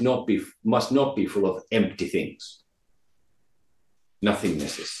minds must not be full of empty things,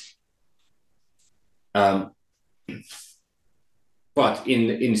 nothingnesses. But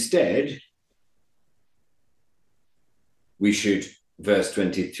instead, we should, verse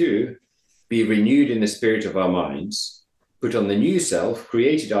 22, be renewed in the spirit of our minds, put on the new self,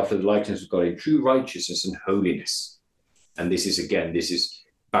 created after the likeness of God in true righteousness and holiness. And this is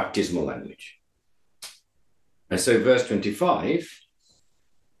baptismal language. And so verse 25, have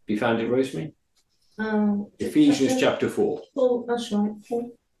you found it, Rosemary? Ephesians chapter 4. Oh, that's right.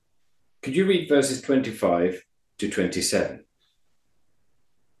 Oh. Could you read verses 25 to 27?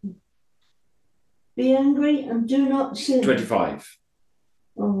 Be angry and do not sin. 25,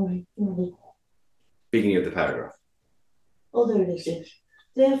 Oh, right. Oh, beginning of the paragraph. there it is.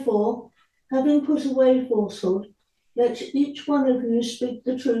 Therefore, having put away falsehood, let each one of you speak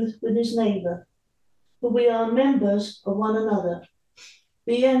the truth with his neighbour, for we are members of one another.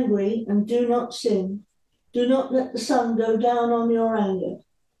 Be angry and do not sin. Do not let the sun go down on your anger,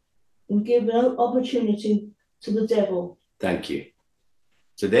 and give no opportunity to the devil. Thank you.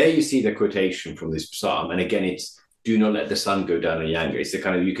 So there you see the quotation from this psalm. And again, it's do not let the sun go down on your anger. It's the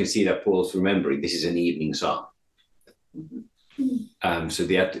kind of, you can see that Paul's remembering this is an evening psalm. So at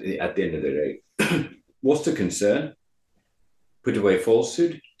the end of the day, what's the concern? Put away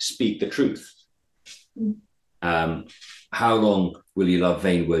falsehood, speak the truth. How long will you love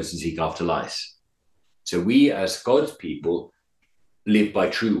vain words and seek after lies? So we as God's people live by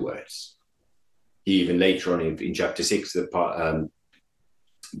true words. Even later on in chapter 6, the part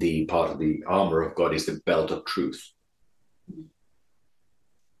of the armor of God is the belt of truth.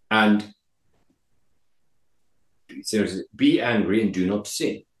 And it says, be angry and do not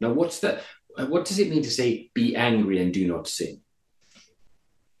sin. Now, what does it mean to say, be angry and do not sin?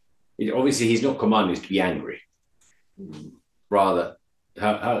 Obviously, he's not commanding us to be angry. Rather,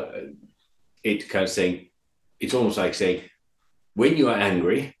 it kind of saying, it's almost like saying, when you are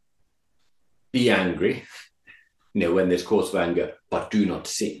angry, be angry, when there's cause for anger, but do not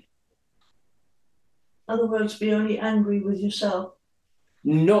sin. In other words, be only angry with yourself.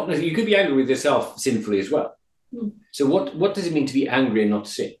 Not necessarily. You could be angry with yourself sinfully as well. So what does it mean to be angry and not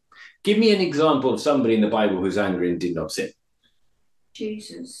sin? Give me an example of somebody in the Bible who's angry and did not sin.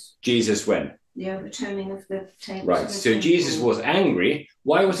 Jesus. Jesus when? The overturning of the tables. Right. So Jesus was angry.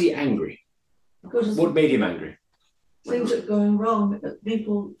 Why was he angry? Because What made him angry? things are going wrong,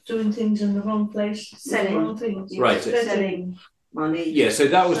 people doing things in the wrong place, Selling. the wrong things. Right. Selling money. Yeah, so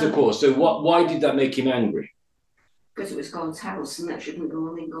that was the cause. So why did that make him angry? Because it was God's house and that shouldn't go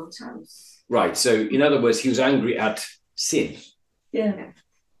on in God's house. Right. So in other words, he was angry at sin. Yeah.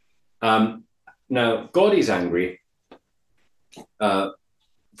 Now, God is angry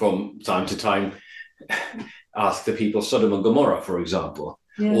from time to time. Ask the people of Sodom and Gomorrah, for example,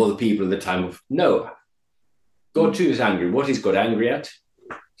 Yeah. or the people in the time of Noah. God too is angry. What is God angry at?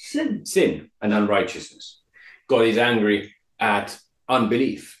 Sin. Sin and unrighteousness. God is angry at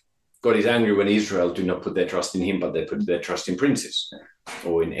unbelief. God is angry when Israel do not put their trust in him, but they put their trust in princes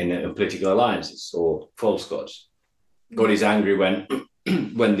or in political alliances or false gods. God is angry when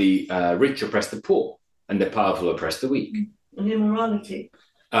the rich oppress the poor and the powerful oppress the weak. And immorality.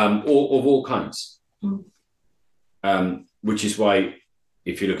 Of all kinds. Mm. Which is why,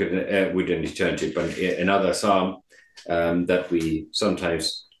 if you look at, we don't need to turn to it, but another psalm that we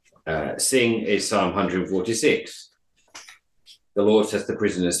sometimes sing is Psalm 146. The Lord sets the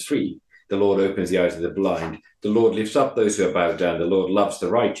prisoners free. The Lord opens the eyes of the blind. The Lord lifts up those who are bowed down. The Lord loves the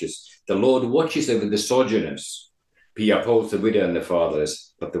righteous. The Lord watches over the sojourners. He upholds the widow and the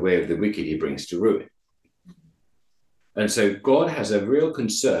fatherless, but the way of the wicked he brings to ruin. And so God has a real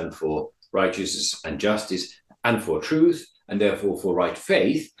concern for righteousness and justice and for truth, and therefore for right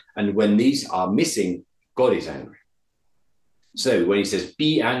faith. And when these are missing, God is angry. So when he says,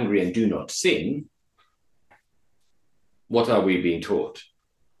 be angry and do not sin, what are we being taught?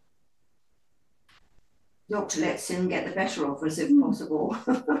 Not to let sin get the better of us if possible.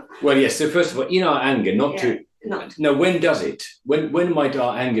 Well, yes. So first of all, in our anger, Not Now, when does it? When might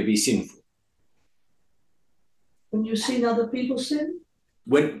our anger be sinful? When you've seen other people sin?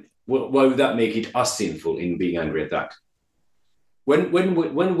 Why would that make it us sinful in being angry at that? When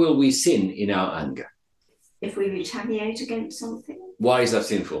will we sin in our anger? if we retaliate against something, Why is that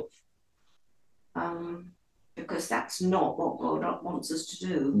sinful? because that's not what God wants us to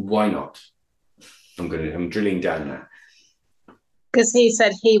do. Why not? I'm drilling down now. Because he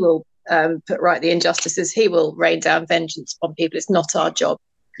said he will put right the injustices. He will rain down vengeance on people. It's not our job.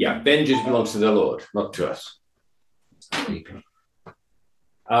 Yeah, vengeance belongs to the Lord, not to us.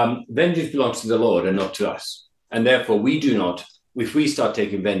 Vengeance belongs to the Lord and not to us. And therefore we do not, if we start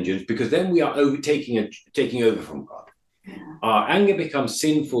taking vengeance, because then we are taking over from God. Yeah. Our anger becomes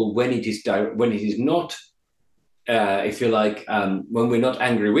sinful when it is not, if you like, when we're not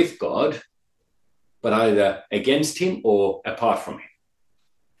angry with God, but either against him or apart from him.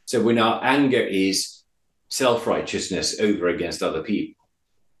 So when our anger is self-righteousness over against other people,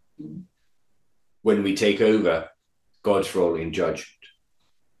 when we take over God's role in judgment.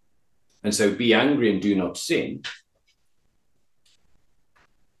 And so be angry and do not sin.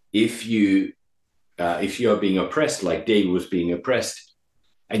 If you are being oppressed, like David was being oppressed,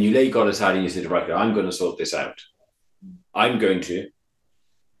 and you lay God aside and you say, right, I'm going to sort this out. I'm going to.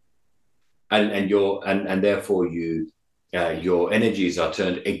 And therefore your energies are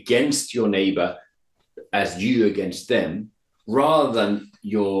turned against your neighbor as you against them, rather than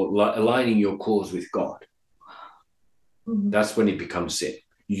you're aligning your cause with God. Mhm. That's when it becomes sin.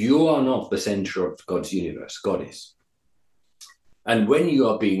 You are not the center of God's universe. God is. And when you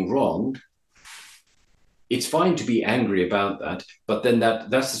are being wronged, it's fine to be angry about that, but then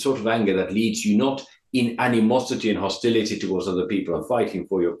that's the sort of anger that leads you not in animosity and hostility towards other people and fighting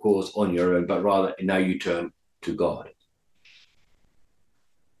for your cause on your own, but rather now you turn to God.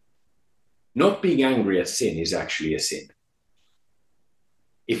 Not being angry at sin is actually a sin.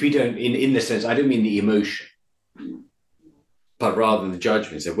 If we don't, in the sense, I don't mean the emotion, but rather the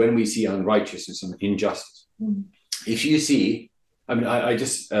judgment. So when we see unrighteousness and injustice, if you see, I mean, I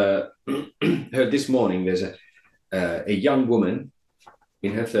just heard this morning, there's a young woman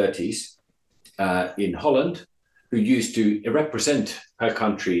in her 30s in Holland who used to represent her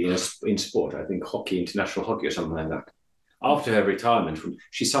country in sport, I think hockey, international hockey or something like that. After her retirement,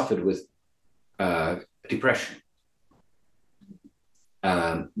 she suffered with depression,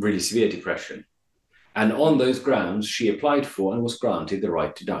 really severe depression. And on those grounds, she applied for and was granted the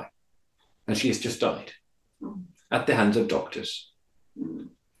right to die. And she has just died at the hands of doctors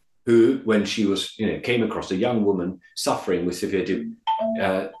who, when she was, came across a young woman suffering with severe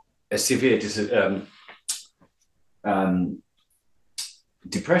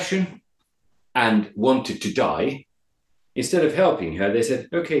depression and wanted to die, instead of helping her, they said,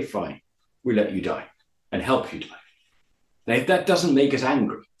 okay, fine, we'll let you die and help you die. Now, if that doesn't make us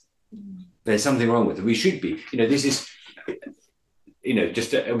angry, there's something wrong with it. We should be, this is,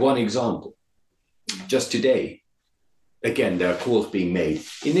 just one example. Just today, again, there are calls being made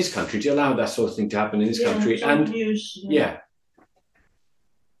in this country to allow that sort of thing to happen in this country. And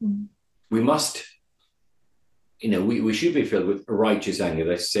we must, we should be filled with righteous anger.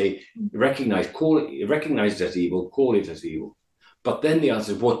 Let's say, recognize it as evil, call it as evil. But then the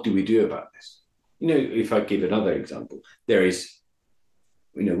answer is, what do we do about this? If I give another example, there is,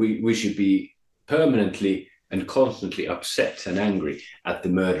 we should be permanently and constantly upset and angry at the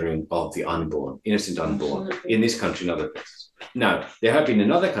murdering of the innocent unborn, in this country and other places. Now, there have been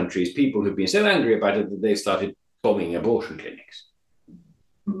in other countries people who've been so angry about it that they've started bombing abortion clinics.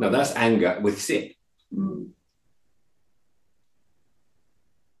 Now, that's anger with sin.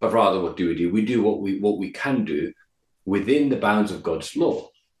 But rather, what do? We do what we can do within the bounds of God's law.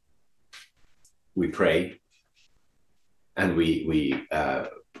 We pray, and we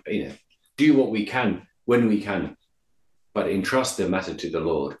do what we can when we can, but entrust the matter to the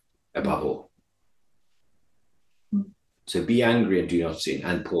Lord above all. So be angry and do not sin.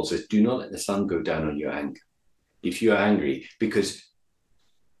 And Paul says, do not let the sun go down on your anger. If you are angry, because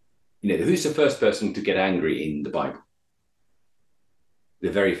who's the first person to get angry in the Bible?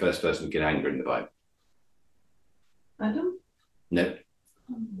 The very first person to get angry in the Bible. Adam? No.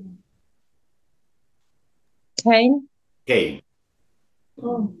 Cain. Cain.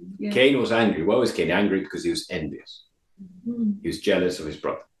 Oh, yeah. Cain was angry. Why was Cain angry? Because he was envious. He was jealous of his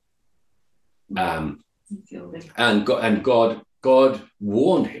brother. And God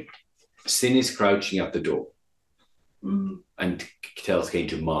warned him. Sin is crouching at the door. And tells Cain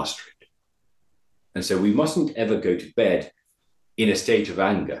to master it. And so we mustn't ever go to bed in a state of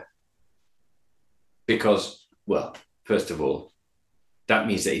anger. Because, well, first of all, that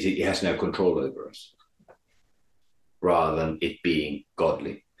means that it has no control over us, rather than it being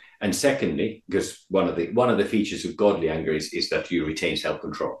godly. And secondly, because one of the features of godly anger is that you retain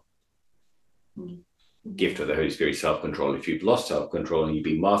self-control. Gift of the Holy Spirit, self-control. If you've lost self-control and you've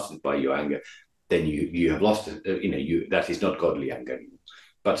been mastered by your anger, then you have lost it. That is not godly anger anymore.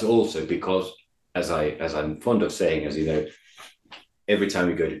 But also because, as I'm fond of saying, as you know, every time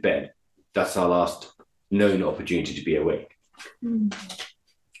we go to bed, that's our last known opportunity to be awake.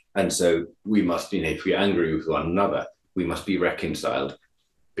 And so we must, if we're angry with one another, we must be reconciled,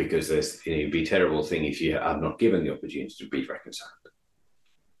 because it'd be a terrible thing if you are not given the opportunity to be reconciled.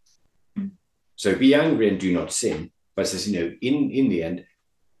 So be angry and do not sin. But it says, in the end,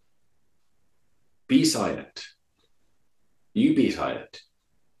 be silent. You be silent.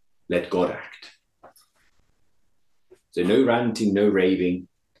 Let God act. So no ranting, no raving,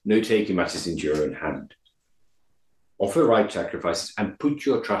 no taking matters into your own hand. Offer right sacrifices and put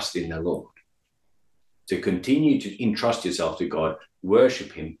your trust in the Lord. So continue to entrust yourself to God,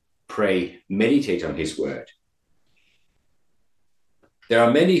 worship him, pray, meditate on his word. There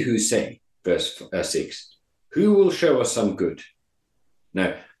are many who say, verse 6, who will show us some good?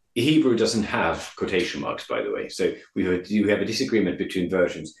 Now, Hebrew doesn't have quotation marks, by the way. So you have a disagreement between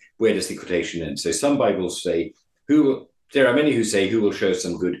versions. Where does the quotation end? So some Bibles say, there are many who say, who will show us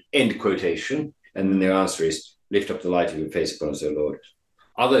some good, end quotation. And then their answer is, lift up the light of your face upon us, O Lord.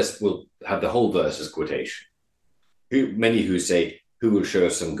 Others will have the whole verse as quotation. Many who say, who will show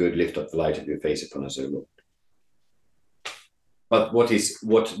us some good, lift up the light of your face upon us, O Lord. But what's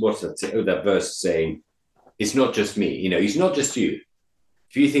that verse saying? It's not just me, it's not just you.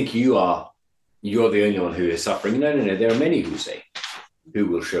 If you think you're the only one who is suffering, no. There are many who say, who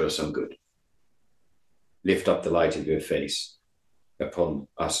will show us some good. Lift up the light of your face upon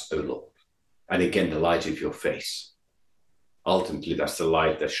us, O Lord. And again, the light of your face. Ultimately, that's the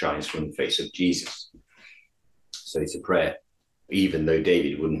light that shines from the face of Jesus. So it's a prayer, even though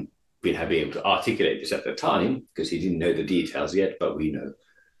David wouldn't have been able to articulate this at the time, because he didn't know the details yet, but we know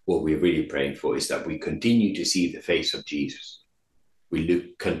what we're really praying for is that we continue to see the face of Jesus.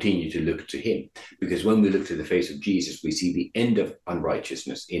 We continue to look to him, because when we look to the face of Jesus, we see the end of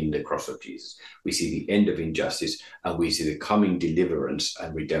unrighteousness in the cross of Jesus. We see the end of injustice, and we see the coming deliverance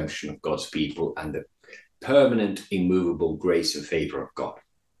and redemption of God's people and the permanent, immovable grace and favor of God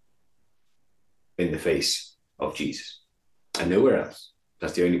in the face of Jesus, and nowhere else.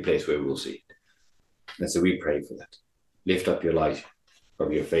 That's the only place where we will see it. And so we pray for that. Lift up your light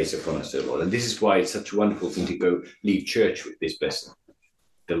of your face upon us, O Lord. And this is why it's such a wonderful thing to go leave church with this blessing.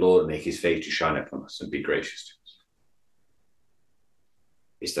 The Lord make his face to shine upon us and be gracious to us.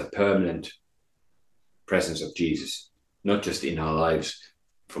 It's the permanent presence of Jesus, not just in our lives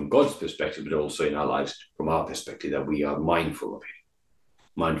from God's perspective, but also in our lives from our perspective, that we are mindful of him,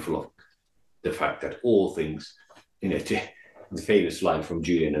 mindful of the fact that all things, the famous line from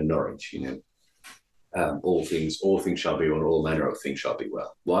Julian and Norwich, all things shall be well, all manner of things shall be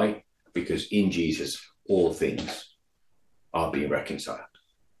well. Why? Because in Jesus, all things are being reconciled.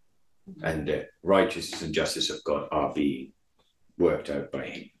 And the righteousness and justice of God are being worked out by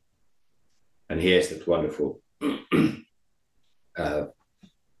him. And here's that wonderful,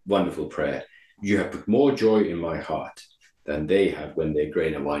 wonderful prayer. You have put more joy in my heart than they have when they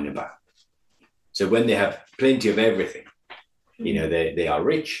grain of wine abound. So when they have plenty of everything, they are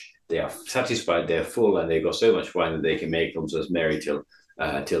rich, they are satisfied, they're full, and they've got so much wine that they can make themselves merry till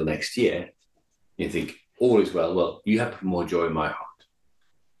next year. You think, all is well. Well, you have put more joy in my heart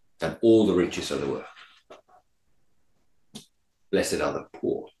than all the riches of the world. Blessed are the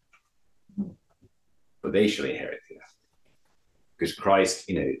poor, for they shall inherit the earth. Because Christ,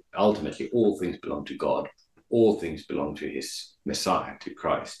 ultimately all things belong to God. All things belong to his Messiah, to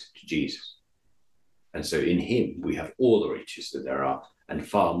Christ, to Jesus. And so in him we have all the riches that there are, and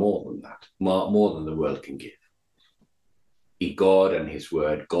far more than that, more than the world can give. God and his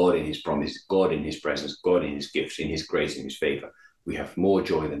word, God in his promise, God in his presence, God in his gifts, in his grace, in his favor. We have more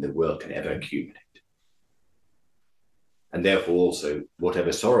joy than the world can ever accumulate. And therefore also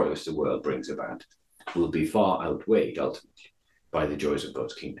whatever sorrows the world brings about will be far outweighed ultimately by the joys of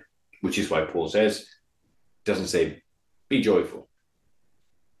God's kingdom, which is why Paul doesn't say, be joyful.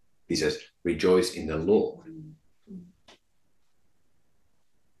 He says, rejoice in the Lord.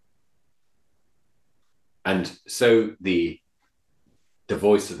 And so the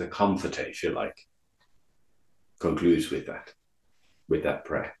voice of the comforter, if you like, concludes with that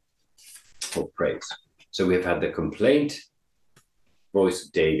prayer of praise. So we've had the complaint, voice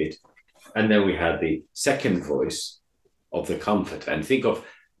of David, and then we had the second voice of the comforter. And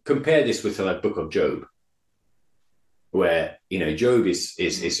compare this with the book of Job, where, Job is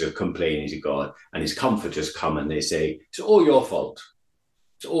sort of complaining to God, and his comforters come and they say, it's all your fault.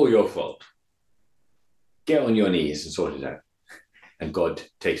 It's all your fault. Get on your knees and sort it out. And God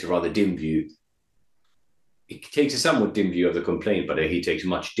takes a rather dim view. He takes a somewhat dim view of the complaint, but he takes a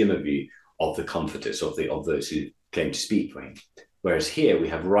much dimmer view of the comforters, of those who claim to speak for him. Whereas here we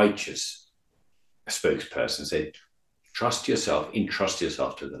have righteous spokesperson say, entrust yourself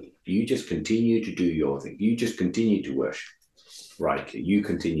to the Lord. You just continue to do your thing. You just continue to worship rightly. You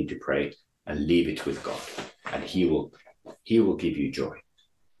continue to pray and leave it with God, and he will give you joy.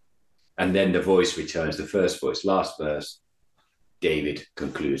 And then the voice returns, the first voice, last verse. David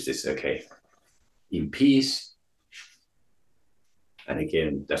concludes this, okay, in peace. And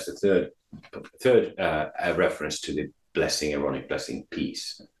again, that's the third reference to the blessing, Aaronic blessing,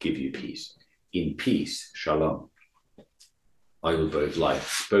 peace, give you peace. In peace, shalom, I will both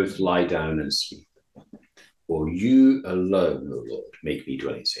lie down and sleep. For you alone, O Lord, make me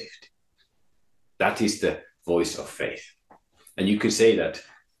dwell in safety. That is the voice of faith. And you could say that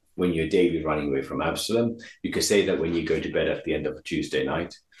when you're David running away from Absalom. You could say that when you go to bed at the end of a Tuesday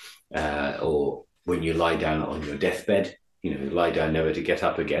night, or when you lie down on your deathbed, lie down never to get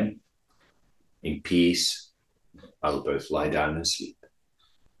up again. In peace, I will both lie down and sleep.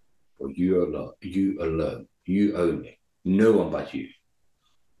 For you alone, you only, no one but you,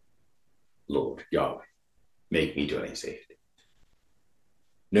 Lord, Yahweh, make me dwell in safety.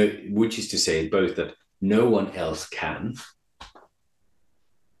 No, which is to say both that no one else can,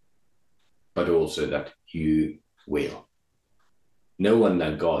 but also that you will. No one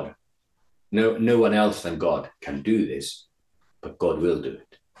than God, no one else than God can do this, but God will do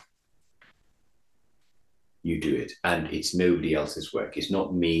it. You do it, and it's nobody else's work. It's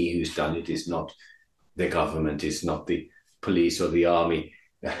not me who's done it. It's not the government. It's not the police or the army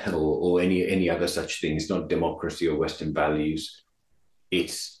or any other such thing. It's not democracy or Western values.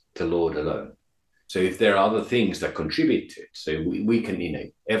 It's the Lord alone. So if there are other things that contribute to it, so we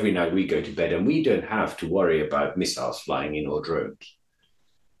can, every night we go to bed and we don't have to worry about missiles flying in or drones.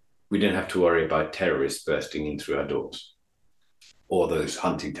 We don't have to worry about terrorists bursting in through our doors, or those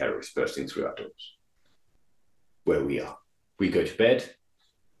hunting terrorists bursting through our doors. Where we are, we go to bed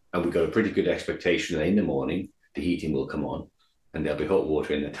and we've got a pretty good expectation that in the morning the heating will come on and there'll be hot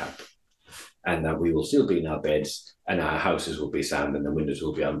water in the tap, and that we will still be in our beds and our houses will be sound and the windows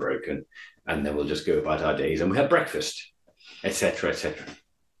will be unbroken, and then we'll just go about our days and we have breakfast, etc., etc.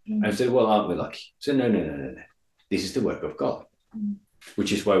 Mm. And so, well, aren't we lucky? So no. This is the work of God,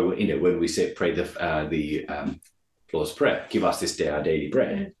 which is why when we say pray the Lord's Prayer, give us this day our daily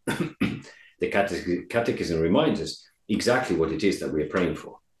bread. The Catechism reminds us exactly what it is that we are praying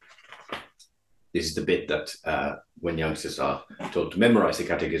for. This is the bit that when youngsters are told to memorize the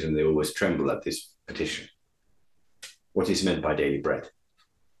Catechism, they always tremble at this petition. What is meant by daily bread?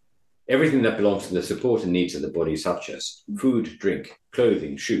 Everything that belongs to the support and needs of the body, such as food, drink,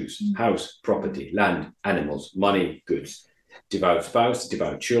 clothing, shoes, house, property, land, animals, money, goods, devout spouse,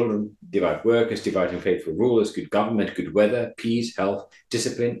 devout children, devout workers, devout and faithful rulers, good government, good weather, peace, health,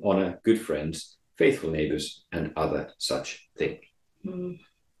 discipline, honor, good friends, faithful neighbors, and other such things. Mm.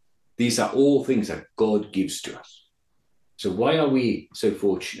 These are all things that God gives to us. So why are we so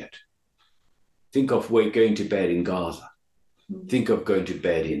fortunate? Think of going to bed in Gaza. Think of going to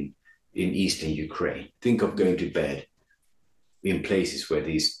bed in eastern Ukraine. Think of going to bed in places where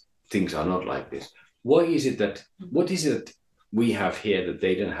these things are not like this. What is it that we have here that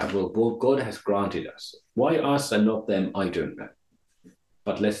they don't have? Well, God has granted us. Why us and not them, I don't know.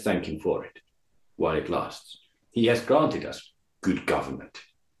 But let's thank him for it while it lasts. He has granted us good government.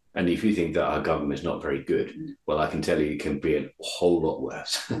 And if you think that our government is not very good, well, I can tell you it can be a whole lot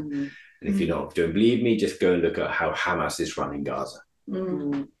worse. Mm-hmm. And if you don't believe me, just go and look at how Hamas is running Gaza.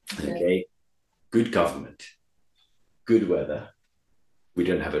 Mm-hmm. Okay? Good government, good weather. We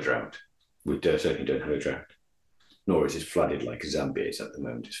don't have a drought. We certainly don't have a drought. Nor is it flooded like Zambia is at the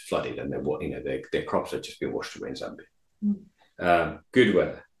moment. It's flooded, and their crops are just being washed away in Zambia. Mm. Good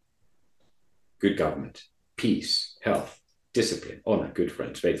weather, good government, peace, health, discipline, honor, good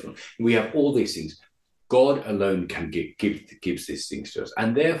friends, faithfulness. We have all these things. God alone can gives these things to us.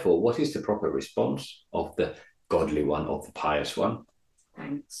 And therefore, what is the proper response of the godly one, of the pious one?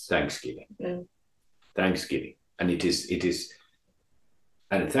 Thanks. Thanksgiving. Yeah. Thanksgiving. And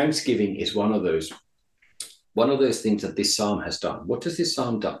and thanksgiving is one of those things that this psalm has done. What has this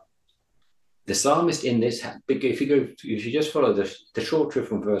psalm done? The psalmist in this, if you just follow the short trip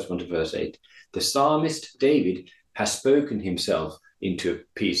from verse 1 to verse 8, the psalmist David has spoken himself into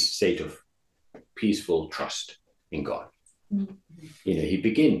a state of peaceful trust in God. Mm-hmm. He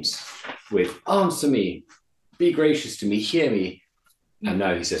begins with, answer me, be gracious to me, hear me. And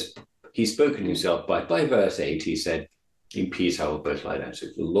now he says, he's spoken himself by verse 8, he said, in peace I will both lie down. So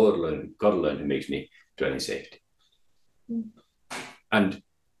it's the Lord alone, God alone, who makes me dwell in safety. Mm-hmm. And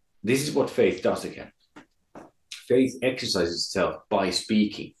this is what faith does again. Faith exercises itself by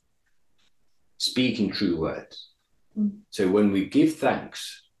speaking true words. Mm-hmm. So when we give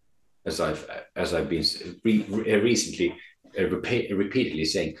thanks, as I've been recently repeatedly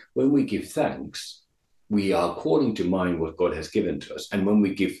saying, when we give thanks, we are calling to mind what God has given to us. And when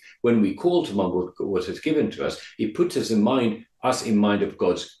we call to mind what has given to us, it puts us in mind of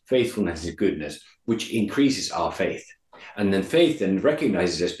God's faithfulness and goodness, which increases our faith. And then faith then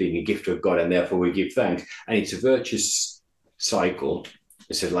recognizes us being a gift of God, and therefore we give thanks. And it's a virtuous cycle.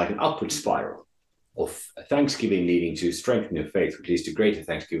 It's like an upward spiral of thanksgiving leading to strengthening of faith, which leads to greater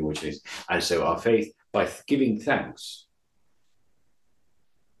thanksgiving, and so our faith, by giving thanks,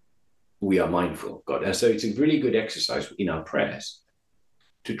 we are mindful of God. And so it's a really good exercise in our prayers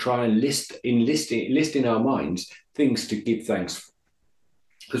to try and list in our minds things to give thanks for.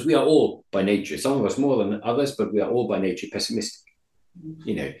 Because we are all by nature, some of us more than others, but we are all by nature pessimistic.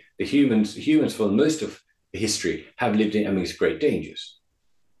 The humans for most of history have lived amidst great dangers.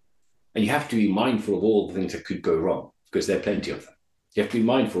 And you have to be mindful of all the things that could go wrong, because there are plenty of them. You have to be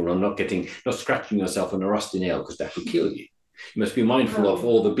mindful of not scratching yourself on a rusty nail, because that could kill you. You must be mindful of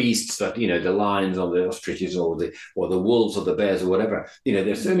all the beasts that, the lions or the ostriches or the wolves or the bears or whatever.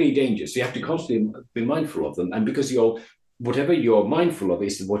 There's so many dangers. So you have to constantly be mindful of them. And because whatever you're mindful of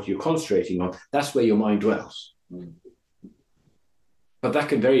is what you're concentrating on, that's where your mind dwells. Mm. But that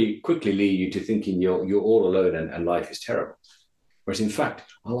can very quickly lead you to thinking you're all alone and life is terrible. Whereas in fact,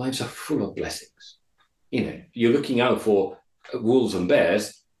 our lives are full of blessings. You're looking out for wolves and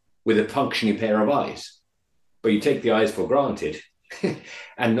bears with a functioning pair of eyes, but you take the eyes for granted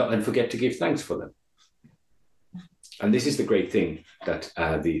and forget to give thanks for them. And this is the great thing that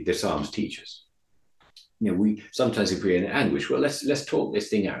the Psalms teach us. We sometimes, if we're in anguish, well, let's talk this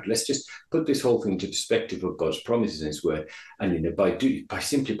thing out. Let's just put this whole thing into perspective of God's promises in His Word, and by doing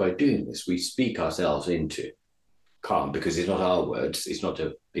this, we speak ourselves into calm, because it's not our words. It's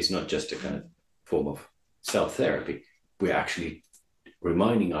not just a kind of form of self-therapy. We're actually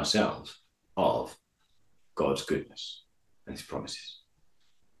reminding ourselves of God's goodness and His promises.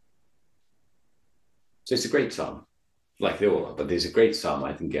 So it's a great psalm, like they all are, but there's a great psalm,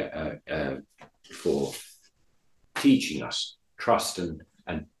 I think, for teaching us trust and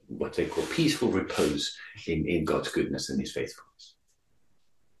what they call peaceful repose in God's goodness and His faithfulness.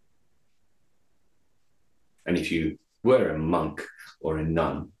 And if you were a monk or a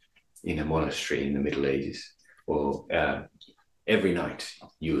nun in a monastery in the Middle Ages, or every night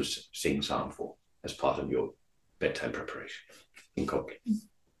you would sing Psalm 4 as part of your bedtime preparation in Copley.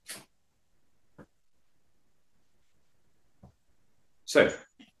 So,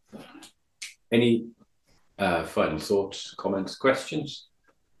 any final thoughts, comments, questions?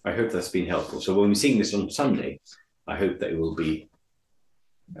 I hope that's been helpful. So when we sing this on Sunday, I hope that it will be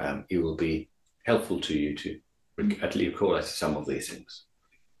helpful to you to at least recall us some of these things.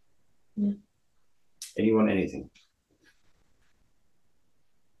 Yeah. Anyone, anything?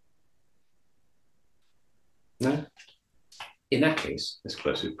 No? In that case, let's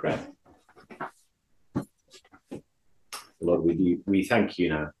close with prayer. Lord, we thank you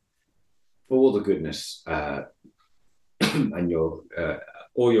now for all the goodness and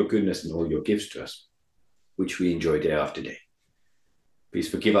all your goodness and all your gifts to us, which we enjoy day after day. Please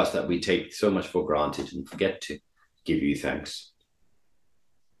forgive us that we take so much for granted and forget to give you thanks.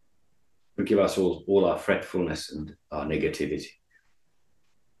 Forgive us all our fretfulness and our negativity.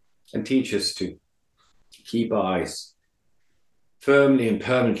 And teach us to keep our eyes firmly and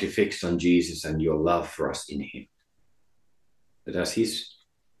permanently fixed on Jesus and your love for us in him. That as his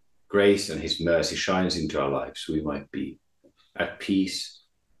grace and his mercy shines into our lives, we might be at peace,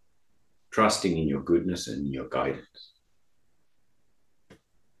 trusting in your goodness and in your guidance.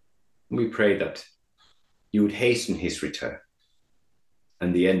 We pray that you would hasten his return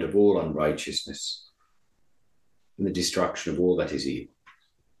and the end of all unrighteousness, and the destruction of all that is evil,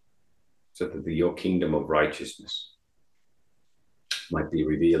 so that your kingdom of righteousness might be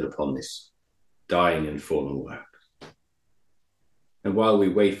revealed upon this dying and fallen world. And while we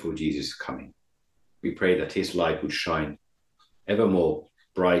wait for Jesus' coming, we pray that his light would shine ever more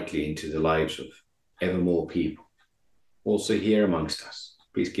brightly into the lives of ever more people, also here amongst us.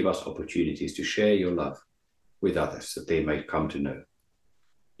 Please give us opportunities to share your love with others, that they might come to know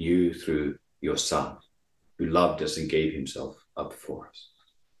you through your Son, who loved us and gave himself up for us,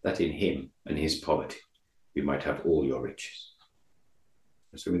 that in him and his poverty we might have all your riches.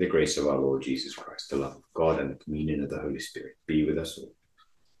 And so with the grace of our Lord Jesus Christ, the love of God and the communion of the Holy Spirit be with us all.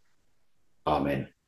 Amen.